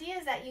the idea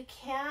is that you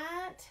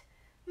can't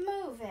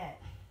move it.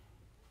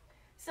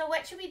 So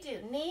what should we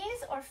do?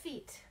 Knees or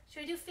feet?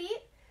 Should we do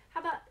feet?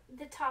 How about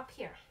the top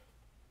here?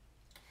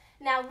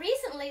 Now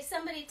recently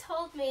somebody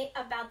told me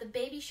about the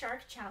baby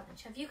shark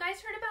challenge. Have you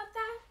guys heard about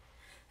that?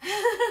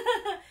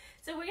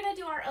 So we're going to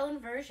do our own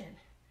version.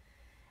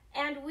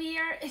 And do you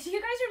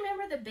guys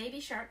remember the baby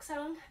shark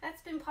song?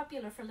 That's been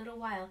popular for a little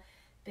while.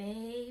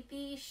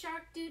 Baby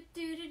shark,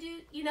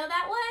 doo-doo-doo-doo. You know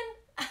that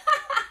one?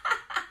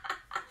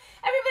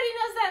 Everybody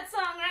knows that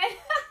song, right?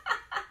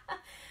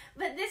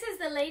 But this is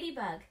the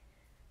ladybug.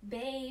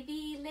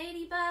 Baby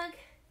ladybug,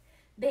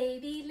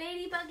 baby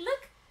ladybug.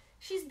 Look,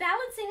 she's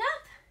balancing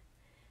up.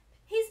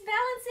 He's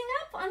balancing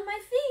up on my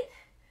feet.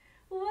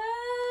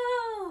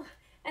 Whoa.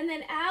 And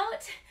then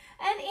out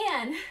and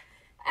in.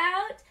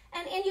 Out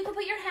and in. You can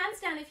put your hands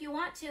down if you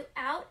want to.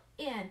 Out,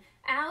 in,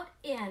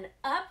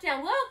 up,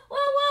 down. Whoa, whoa,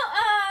 whoa.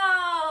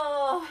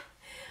 Oh,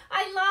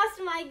 I lost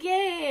my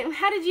game.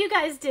 How did you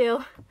guys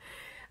do?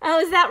 Oh,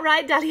 is that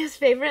right? Dahlia's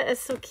favorite?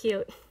 That's so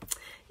cute.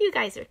 You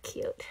guys are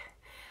cute.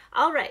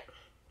 All right.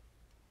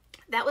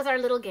 That was our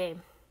little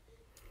game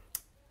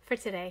for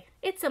today.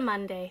 It's a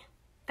Monday.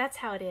 That's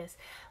how it is.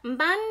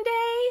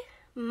 Monday,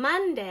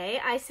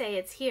 I say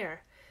it's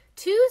here.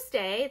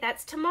 Tuesday,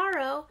 that's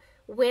tomorrow.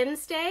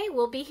 Wednesday,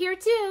 we'll be here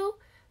too.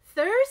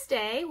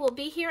 Thursday, we'll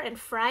be here, and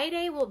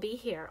Friday, we'll be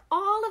here.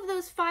 All of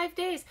those 5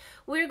 days,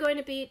 we're going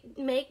to be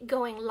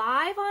going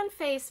live on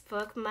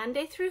Facebook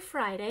Monday through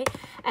Friday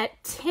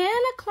at 10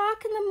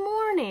 o'clock in the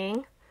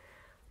morning,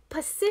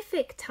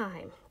 Pacific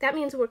time. That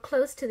means we're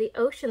close to the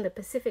ocean, the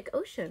Pacific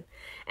Ocean.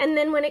 And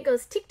then when it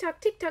goes tick-tock,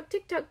 tick-tock,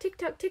 tick-tock,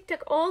 tick-tock,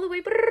 tick-tock, all the way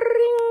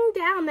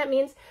down, that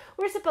means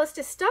we're supposed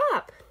to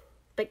stop.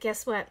 But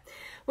guess what?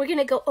 We're going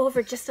to go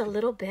over just a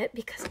little bit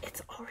because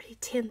it's already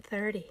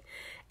 10:30.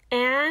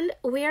 And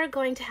we are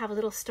going to have a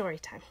little story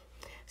time.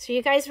 So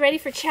you guys ready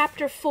for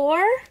chapter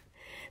 4?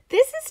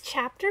 This is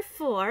chapter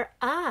 4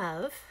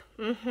 of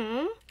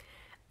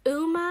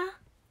Uma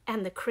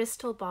and the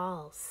Crystal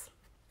Balls.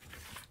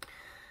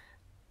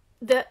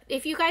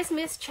 If you guys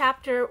missed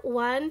chapter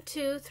 1,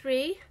 2,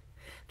 3,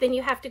 then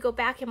you have to go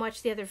back and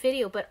watch the other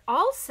video. But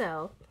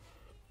also,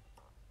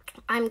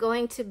 I'm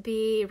going to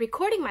be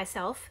recording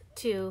myself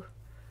to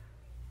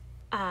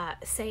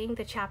saying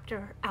the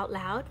chapter out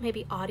loud,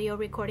 maybe audio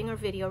recording or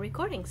video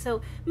recording.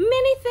 So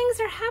many things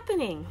are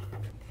happening.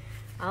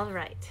 All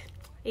right.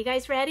 You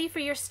guys ready for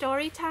your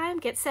story time?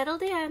 Get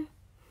settled in.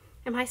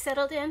 Am I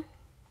settled in?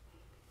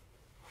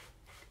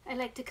 I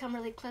like to come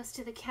really close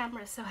to the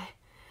camera, so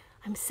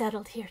I'm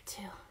settled here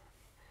too.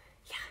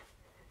 Yeah,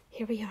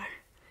 here we are.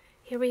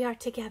 Here we are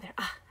together.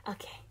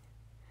 Okay.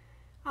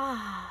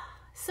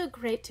 So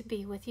great to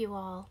be with you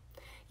all.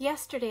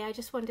 Yesterday, I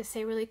just wanted to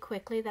say really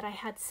quickly that I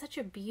had such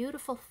a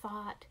beautiful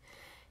thought.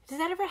 Does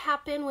that ever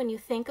happen when you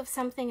think of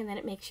something and then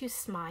it makes you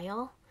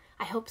smile?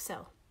 I hope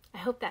so. I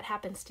hope that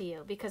happens to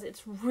you because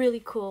it's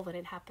really cool when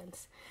it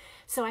happens.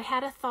 So I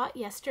had a thought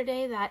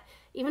yesterday that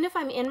even if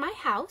I'm in my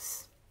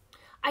house,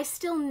 I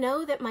still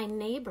know that my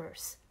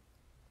neighbors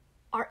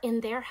are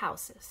in their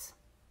houses.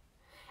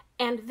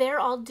 And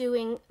they're all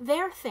doing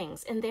their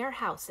things in their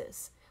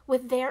houses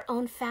with their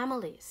own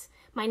families.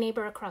 My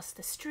neighbor across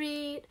the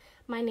street,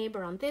 my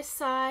neighbor on this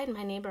side,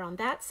 my neighbor on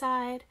that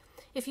side.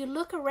 If you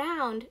look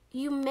around,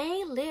 you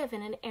may live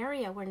in an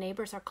area where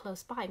neighbors are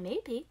close by,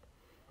 maybe.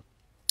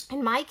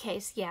 In my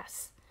case,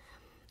 yes.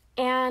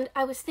 And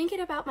I was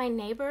thinking about my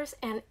neighbors,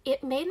 and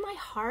it made my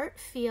heart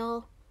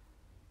feel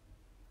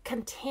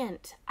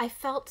content. I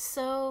felt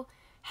so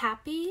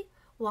happy.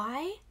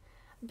 Why?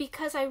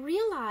 Because I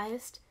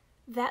realized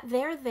that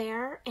they're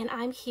there and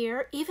I'm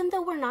here. Even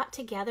though we're not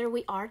together,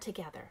 we are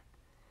together.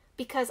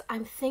 Because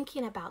I'm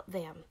thinking about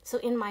them. So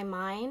in my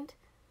mind,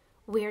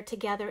 we're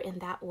together in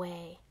that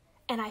way.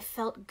 And I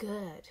felt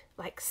good,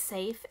 like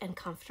safe and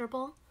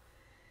comfortable.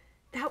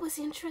 That was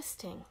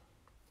interesting.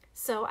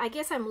 So I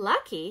guess I'm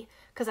lucky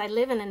because I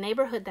live in a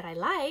neighborhood that I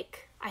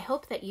like. I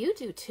hope that you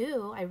do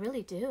too. I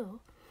really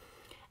do.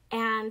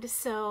 And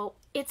so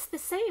it's the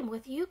same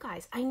with you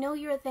guys. I know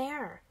you're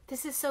there.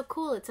 This is so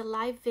cool. It's a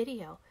live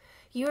video.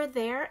 You're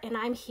there and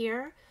I'm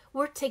here.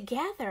 We're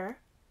together.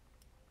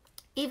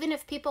 Even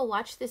if people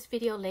watch this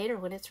video later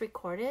when it's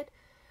recorded,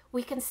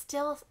 we can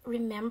still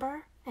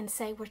remember and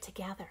say we're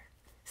together.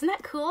 Isn't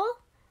that cool?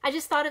 I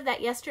just thought of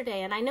that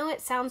yesterday, and I know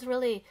it sounds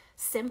really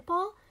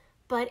simple,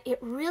 but it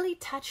really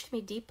touched me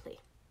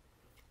deeply.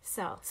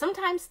 So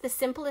sometimes the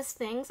simplest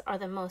things are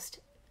the most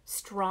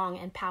strong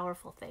and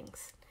powerful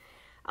things.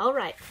 All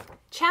right,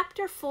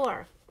 chapter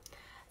 4.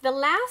 The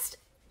last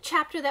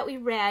chapter that we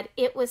read,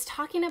 it was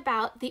talking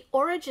about the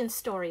origin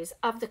stories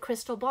of the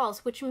crystal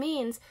balls, which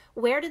means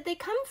where did they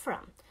come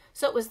from?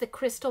 So it was the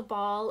crystal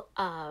ball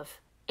of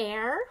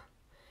air.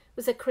 It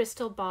was a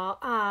crystal ball.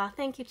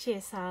 Thank you,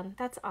 Chie-san.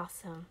 That's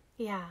awesome.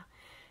 Yeah.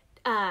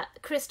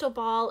 Crystal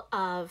ball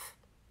of,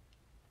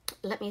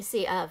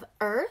 of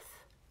earth,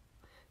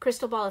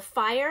 crystal ball of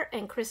fire,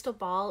 and crystal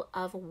ball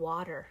of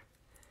water.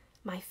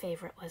 My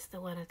favorite was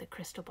the one of the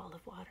crystal ball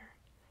of water.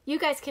 You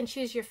guys can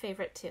choose your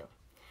favorite too.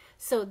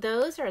 So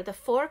those are the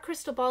 4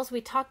 crystal balls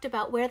we talked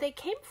about where they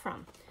came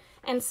from.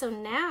 And so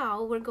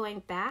now we're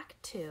going back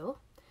to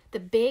the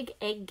big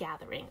egg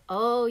gathering.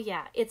 Oh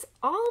yeah, it's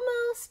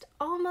almost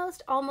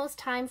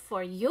time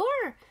for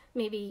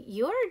maybe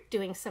you're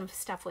doing some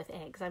stuff with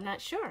eggs. I'm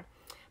not sure,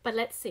 but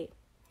let's see.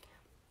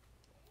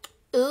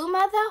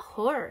 Uma the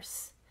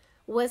horse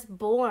was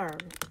born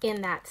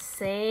in that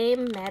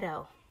same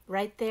meadow.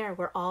 right there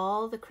where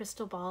all the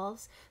crystal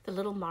balls, the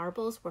little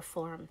marbles, were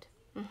formed.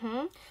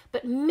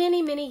 But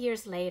many, many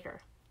years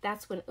later,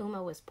 that's when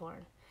Uma was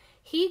born.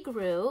 He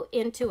grew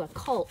into a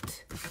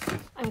colt.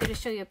 I'm going to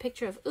show you a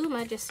picture of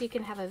Uma just so you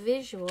can have a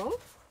visual.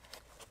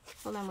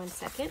 Hold on one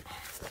second.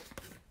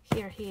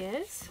 Here he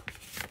is.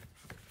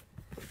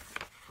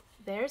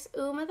 There's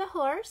Uma the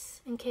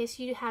horse, in case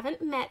you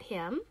haven't met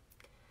him.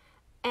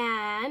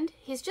 And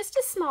he's just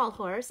a small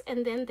horse.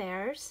 And then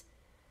there's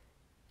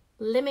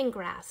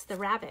Lemongrass, the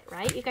rabbit,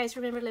 right? You guys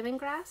remember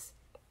Lemongrass?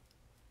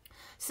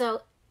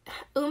 So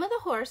Uma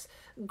the horse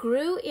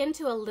grew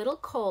into a little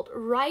colt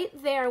right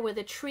there where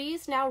the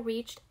trees now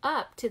reached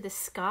up to the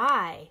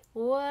sky.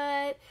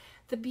 What?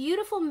 The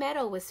beautiful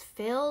meadow was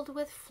filled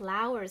with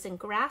flowers and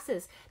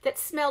grasses that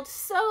smelled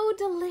so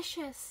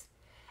delicious.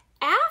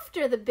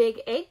 After the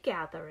big egg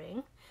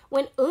gathering,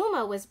 when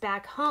Uma was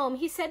back home,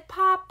 he said,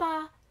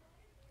 "Papa,"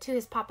 to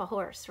his papa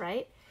horse,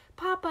 right?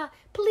 "Papa,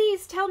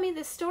 please tell me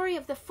the story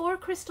of the 4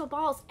 crystal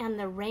balls and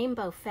the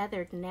rainbow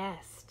feathered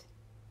nest."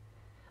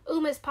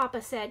 Uma's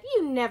papa said,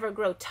 "You never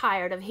grow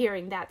tired of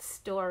hearing that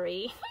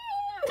story."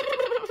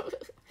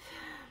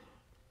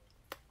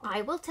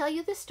 "I will tell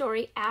you the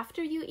story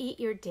after you eat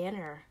your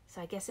dinner."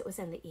 So I guess it was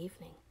in the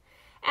evening.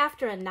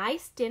 After a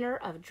nice dinner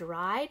of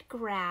dried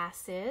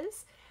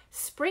grasses,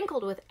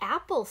 sprinkled with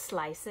apple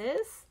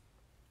slices,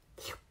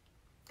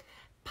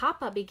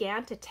 Papa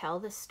began to tell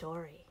the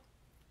story.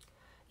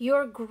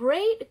 "Your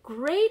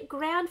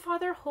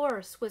great-great-grandfather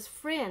horse was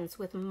friends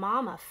with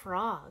Mama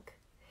Frog.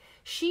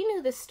 She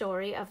knew the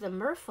story of the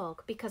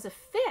merfolk because a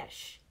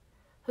fish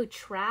who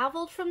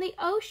traveled from the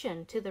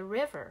ocean to the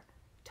river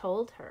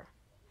told her.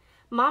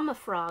 Mama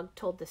Frog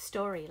told the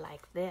story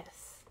like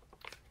this.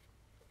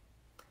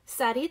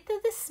 Sarita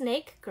the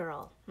snake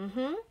girl,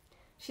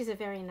 she's a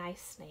very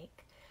nice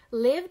snake,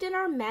 lived in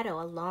our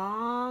meadow a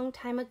long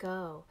time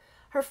ago.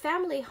 Her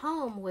family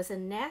home was a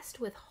nest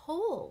with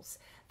holes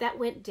that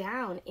went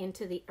down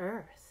into the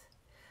earth.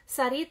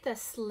 Sarita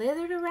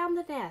slithered around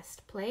the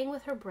nest, playing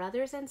with her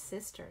brothers and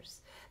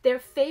sisters. Their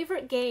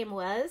favorite game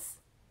was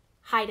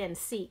hide and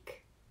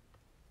seek.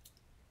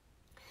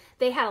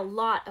 They had a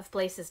lot of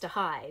places to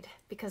hide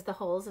because the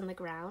holes in the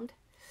ground.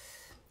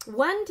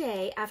 One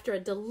day, after a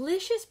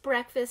delicious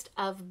breakfast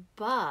of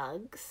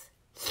bugs,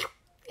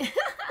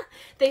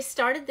 they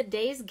started the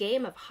day's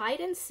game of hide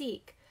and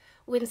seek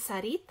when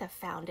Sarita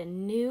found a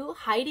new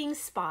hiding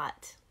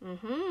spot.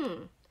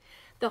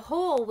 The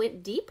hole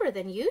went deeper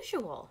than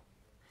usual.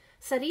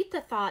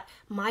 Sarita thought,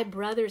 "My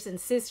brothers and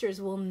sisters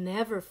will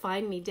never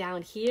find me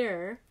down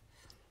here."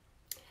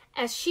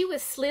 As she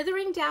was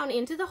slithering down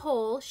into the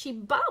hole, she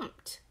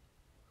bumped.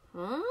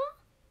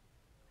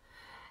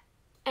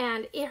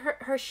 And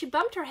she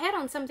bumped her head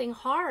on something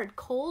hard,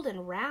 cold,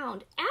 and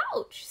round.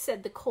 "Ouch,"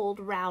 said the cold,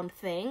 round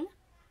thing.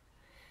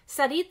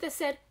 Sarita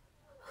said,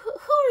 Who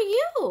are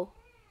you?"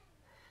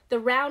 The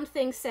round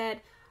thing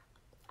said,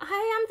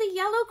 "I am the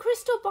yellow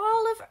crystal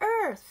ball of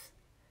earth."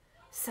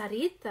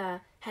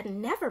 Sarita had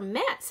never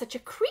met such a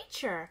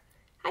creature.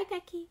 Hi,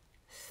 Becky.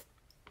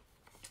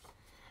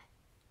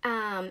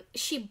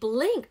 She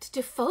blinked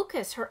to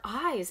focus her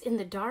eyes in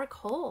the dark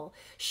hole.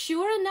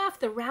 Sure enough,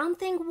 the round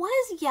thing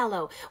was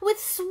yellow with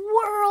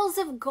swirls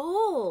of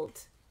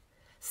gold.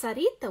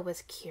 Sarita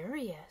was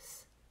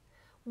curious.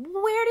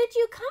 "Where did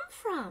you come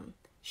from?"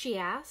 she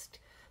asked.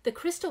 The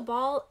crystal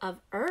ball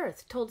of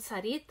earth told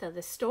Sarita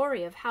the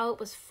story of how it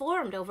was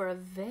formed over a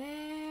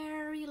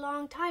very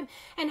long time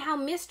and how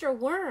Mr.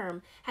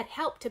 Worm had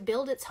helped to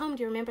build its home.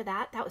 Do you remember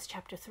that? That was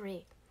chapter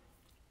 3.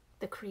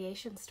 The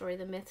creation story,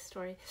 the myth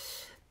story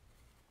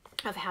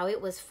of how it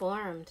was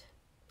formed.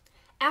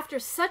 After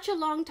such a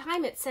long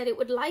time, it said it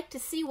would like to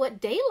see what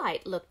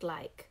daylight looked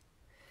like.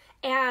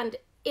 And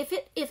if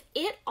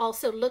it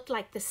also looked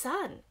like the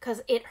sun,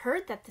 because it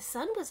heard that the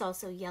sun was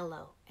also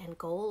yellow and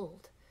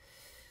gold.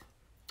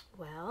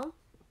 Well,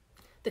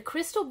 the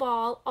crystal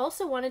ball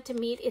also wanted to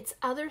meet its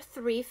other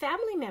 3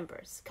 family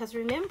members. Because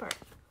remember,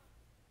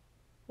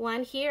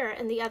 one here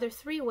and the other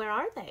 3, where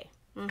are they?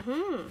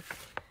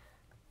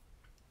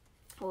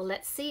 Well,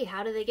 let's see.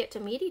 How do they get to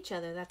meet each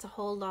other? That's a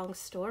whole long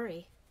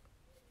story.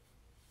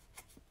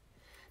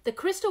 The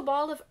crystal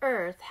ball of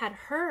earth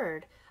had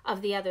heard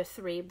of the other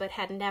 3, but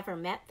had never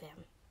met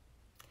them.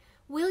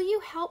 "Will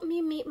you help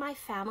me meet my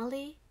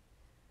family?"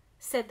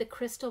 said the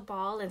crystal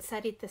ball, and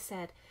Sarita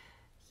said,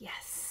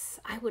 "Yes,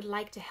 I would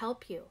like to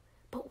help you,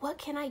 but what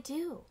can I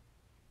do?"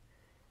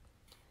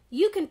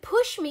 "You can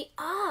push me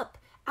up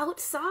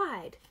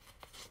outside,"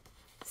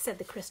 said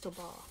the crystal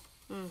ball.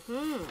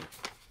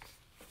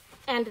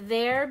 And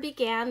there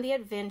began the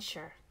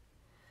adventure.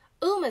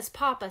 Uma's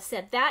papa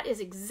said that is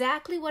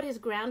exactly what his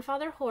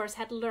grandfather horse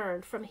had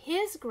learned from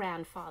his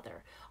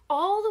grandfather,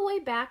 all the way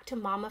back to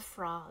Mama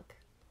Frog.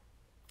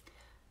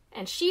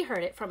 And she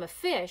heard it from a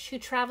fish who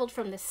traveled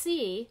from the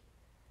sea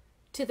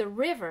to the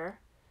river,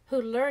 who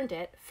learned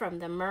it from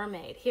the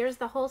mermaid. Here's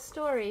the whole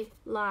story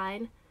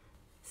line.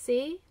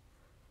 See?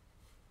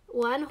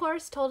 One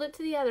horse told it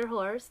to the other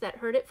horse, that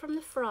heard it from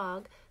the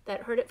frog,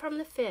 that heard it from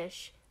the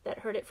fish, that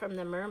heard it from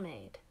the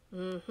mermaid.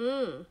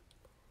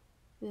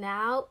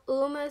 Now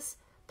Uma's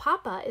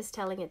papa is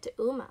telling it to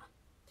Uma.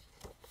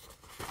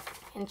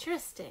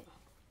 Interesting.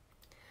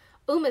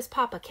 Uma's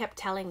papa kept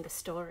telling the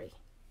story.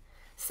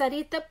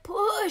 Sarita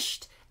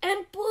pushed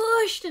and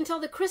pushed until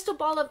the crystal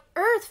ball of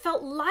earth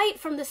felt light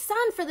from the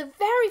sun for the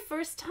very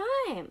first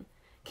time.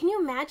 Can you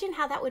imagine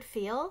how that would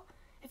feel?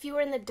 If you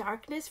were in the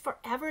darkness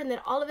forever and then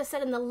all of a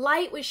sudden the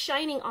light was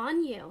shining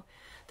on you.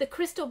 The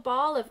crystal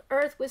ball of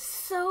earth was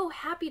so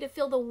happy to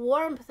feel the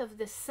warmth of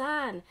the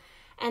sun.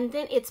 And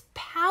then its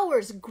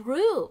powers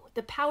grew.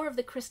 The power of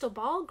the crystal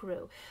ball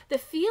grew. The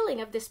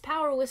feeling of this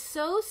power was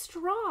so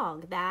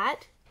strong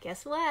that,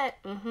 guess what?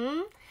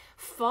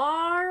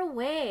 Far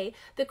away,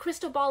 the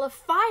crystal ball of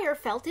fire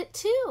felt it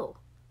too.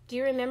 Do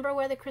you remember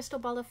where the crystal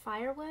ball of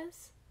fire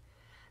was?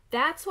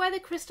 That's why the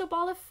crystal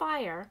ball of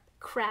fire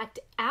cracked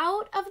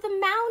out of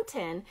the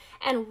mountain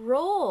and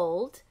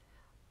rolled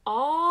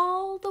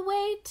all the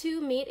way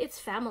to meet its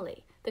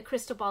family, the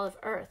crystal ball of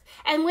earth.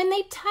 And when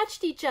they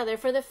touched each other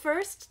for the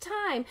first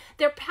time,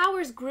 their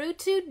powers grew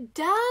to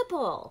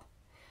double,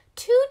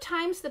 2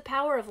 times the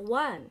power of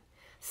one.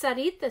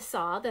 Sarita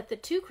saw that the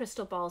 2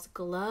 crystal balls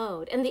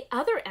glowed, and the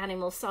other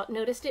animals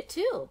noticed it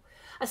too.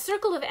 A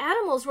circle of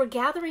animals were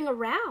gathering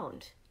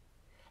around.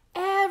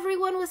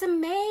 Everyone was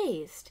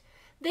amazed.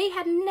 They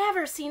had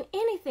never seen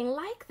anything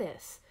like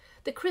this.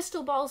 The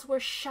crystal balls were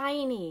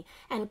shiny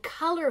and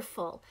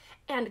colorful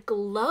and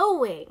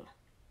glowing.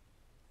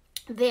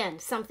 Then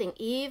something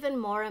even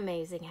more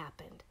amazing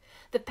happened.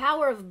 The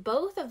power of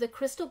both of the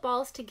crystal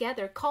balls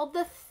together called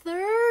the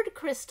 3rd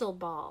crystal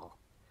ball,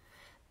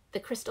 the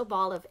crystal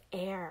ball of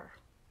air.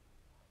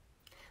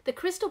 The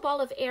crystal ball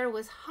of air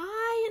was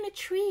high in a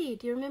tree.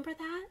 Do you remember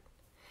that?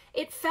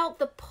 It felt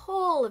the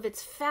pull of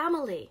its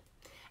family,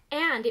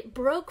 and it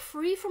broke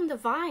free from the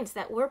vines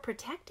that were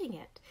protecting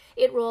it.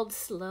 It rolled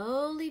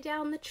slowly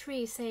down the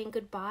tree, saying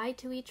goodbye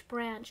to each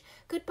branch.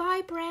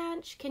 Goodbye,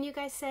 branch. Can you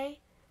guys say?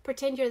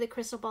 Pretend you're the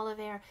crystal ball of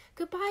air.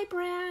 Goodbye,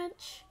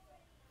 branch.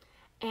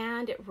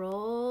 And it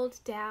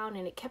rolled down,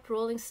 and it kept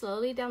rolling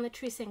slowly down the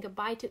tree, saying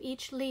goodbye to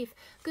each leaf.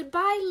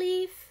 Goodbye,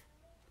 leaf.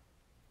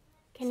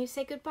 Can you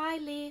say goodbye,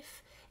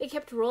 leaf? It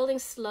kept rolling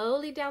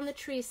slowly down the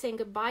tree, saying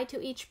goodbye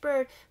to each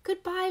bird.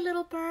 Goodbye,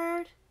 little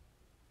bird.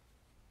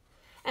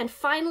 And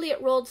finally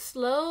it rolled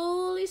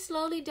slowly,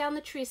 slowly down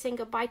the tree, saying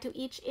goodbye to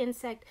each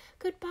insect.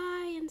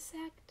 Goodbye,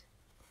 insect.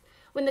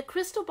 When the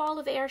crystal ball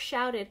of air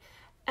shouted,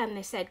 and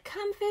they said,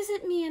 come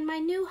visit me in my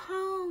new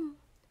home.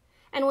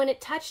 And when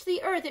it touched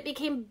the earth, it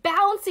became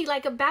bouncy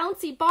like a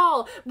bouncy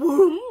ball.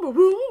 Boom,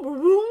 boom,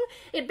 boom.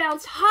 It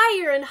bounced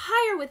higher and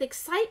higher with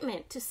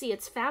excitement to see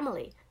its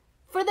family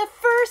for the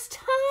first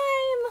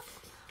time.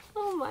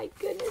 Oh my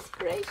goodness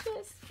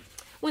gracious.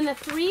 When the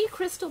 3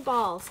 crystal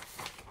balls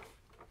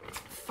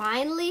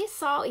finally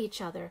saw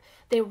each other,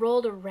 they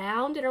rolled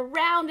around and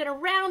around and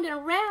around and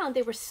around.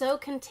 They were so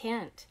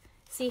content.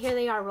 See, here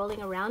they are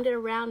rolling around and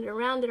around and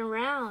around and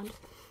around.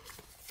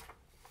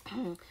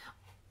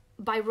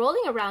 By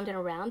rolling around and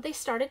around, they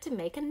started to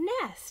make a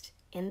nest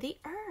in the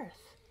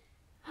earth.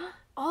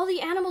 All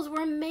the animals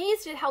were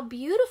amazed at how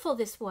beautiful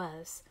this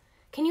was.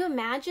 Can you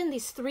imagine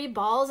these 3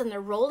 balls and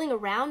they're rolling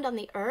around on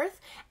the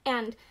earth,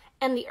 and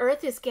the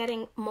earth is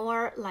getting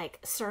more like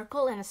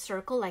circle and a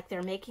circle, like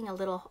they're making a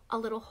little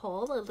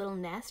hole, a little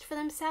nest for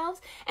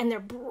themselves, and they're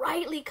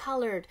brightly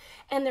colored,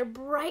 and they're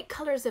bright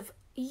colors of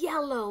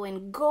yellow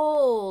and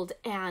gold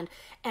and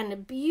a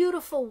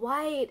beautiful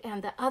white,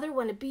 and the other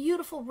one a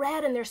beautiful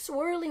red, and they're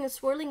swirling and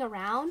swirling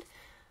around.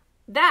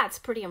 That's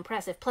pretty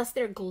impressive. Plus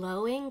they're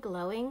glowing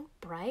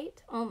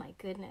bright. Oh my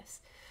goodness.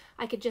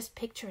 I could just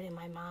picture it in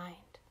my mind.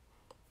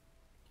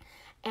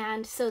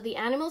 And so the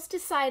animals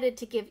decided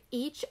to give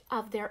each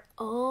of their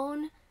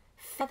own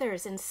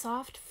feathers and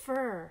soft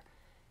fur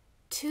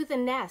to the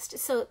nest.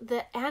 So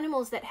the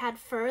animals that had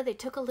fur, they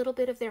took a little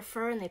bit of their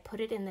fur and they put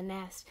it in the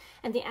nest.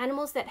 And the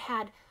animals that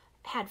had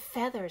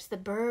feathers, the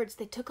birds,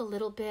 they took a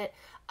little bit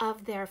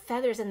of their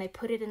feathers and they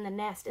put it in the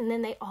nest. And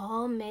then they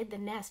all made the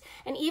nest.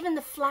 And even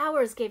the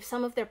flowers gave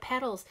some of their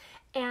petals,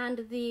 and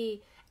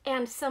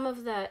some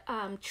of the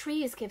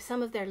trees gave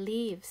some of their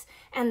leaves.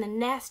 And the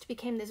nest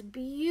became this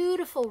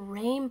beautiful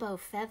rainbow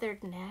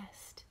feathered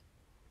nest.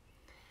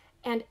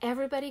 And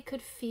everybody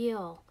could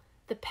feel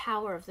the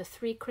power of the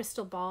 3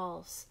 crystal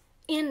balls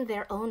in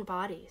their own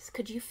bodies.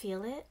 Could you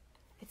feel it?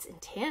 It's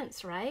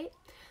intense, right?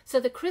 So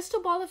the crystal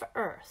ball of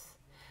earth,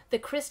 the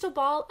crystal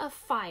ball of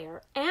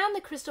fire, and the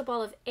crystal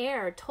ball of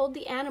air told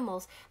the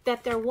animals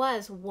that there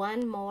was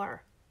one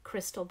more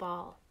crystal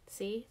ball.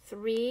 See,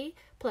 3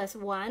 plus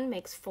 1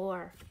 makes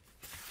 4.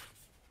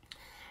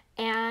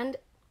 And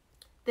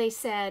they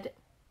said,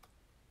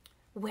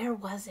 where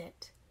was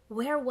it?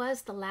 Where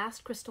was the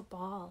last crystal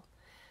ball?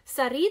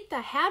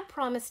 Sarita had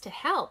promised to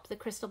help the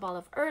crystal ball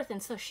of earth,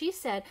 and so she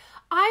said,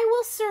 I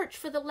will search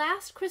for the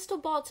last crystal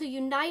ball to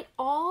unite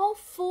all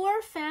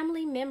 4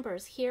 family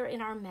members here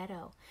in our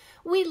meadow.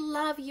 We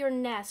love your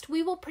nest.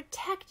 We will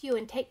protect you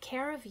and take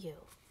care of you.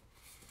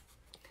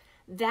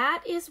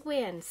 That is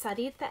when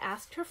Sarita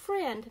asked her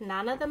friend,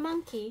 Nana the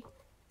monkey,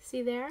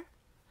 see there?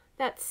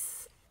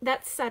 That's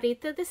that's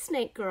Sarita the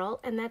snake girl,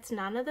 and that's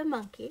Nana the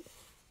monkey.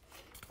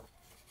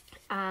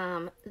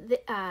 And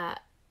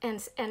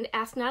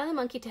asked Nana the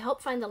monkey to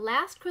help find the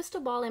last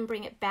crystal ball and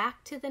bring it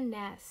back to the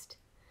nest.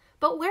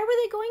 But where were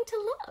they going to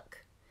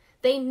look?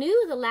 They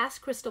knew the last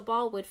crystal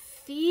ball would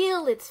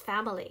feel its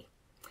family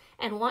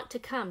and want to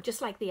come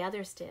just like the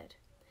others did.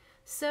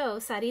 So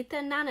Sarita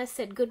and Nana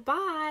said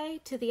goodbye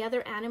to the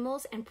other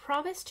animals and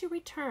promised to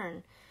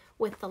return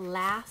with the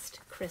last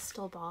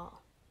crystal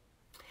ball.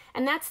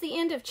 And that's the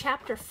end of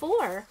chapter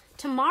 4.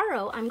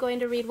 Tomorrow I'm going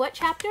to read what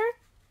chapter?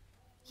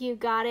 You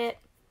got it.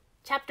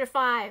 Chapter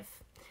 5.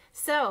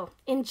 So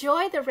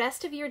enjoy the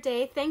rest of your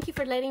day. Thank you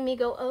for letting me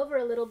go over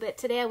a little bit.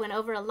 Today I went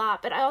over a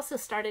lot, but I also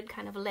started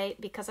kind of late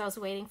because I was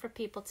waiting for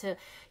people to,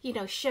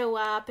 show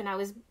up, and I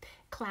was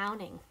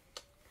clowning.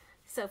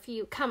 So if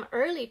you come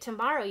early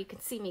tomorrow, you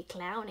can see me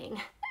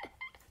clowning.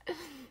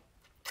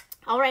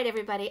 All right,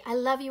 everybody. I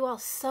love you all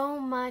so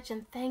much,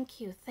 and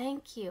thank you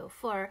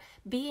for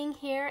being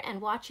here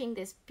and watching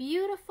this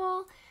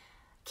beautiful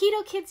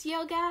KiDo Kids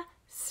Yoga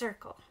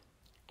Circle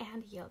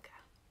and Yoga.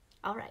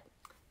 All right.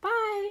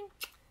 Bye.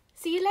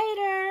 See you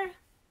later.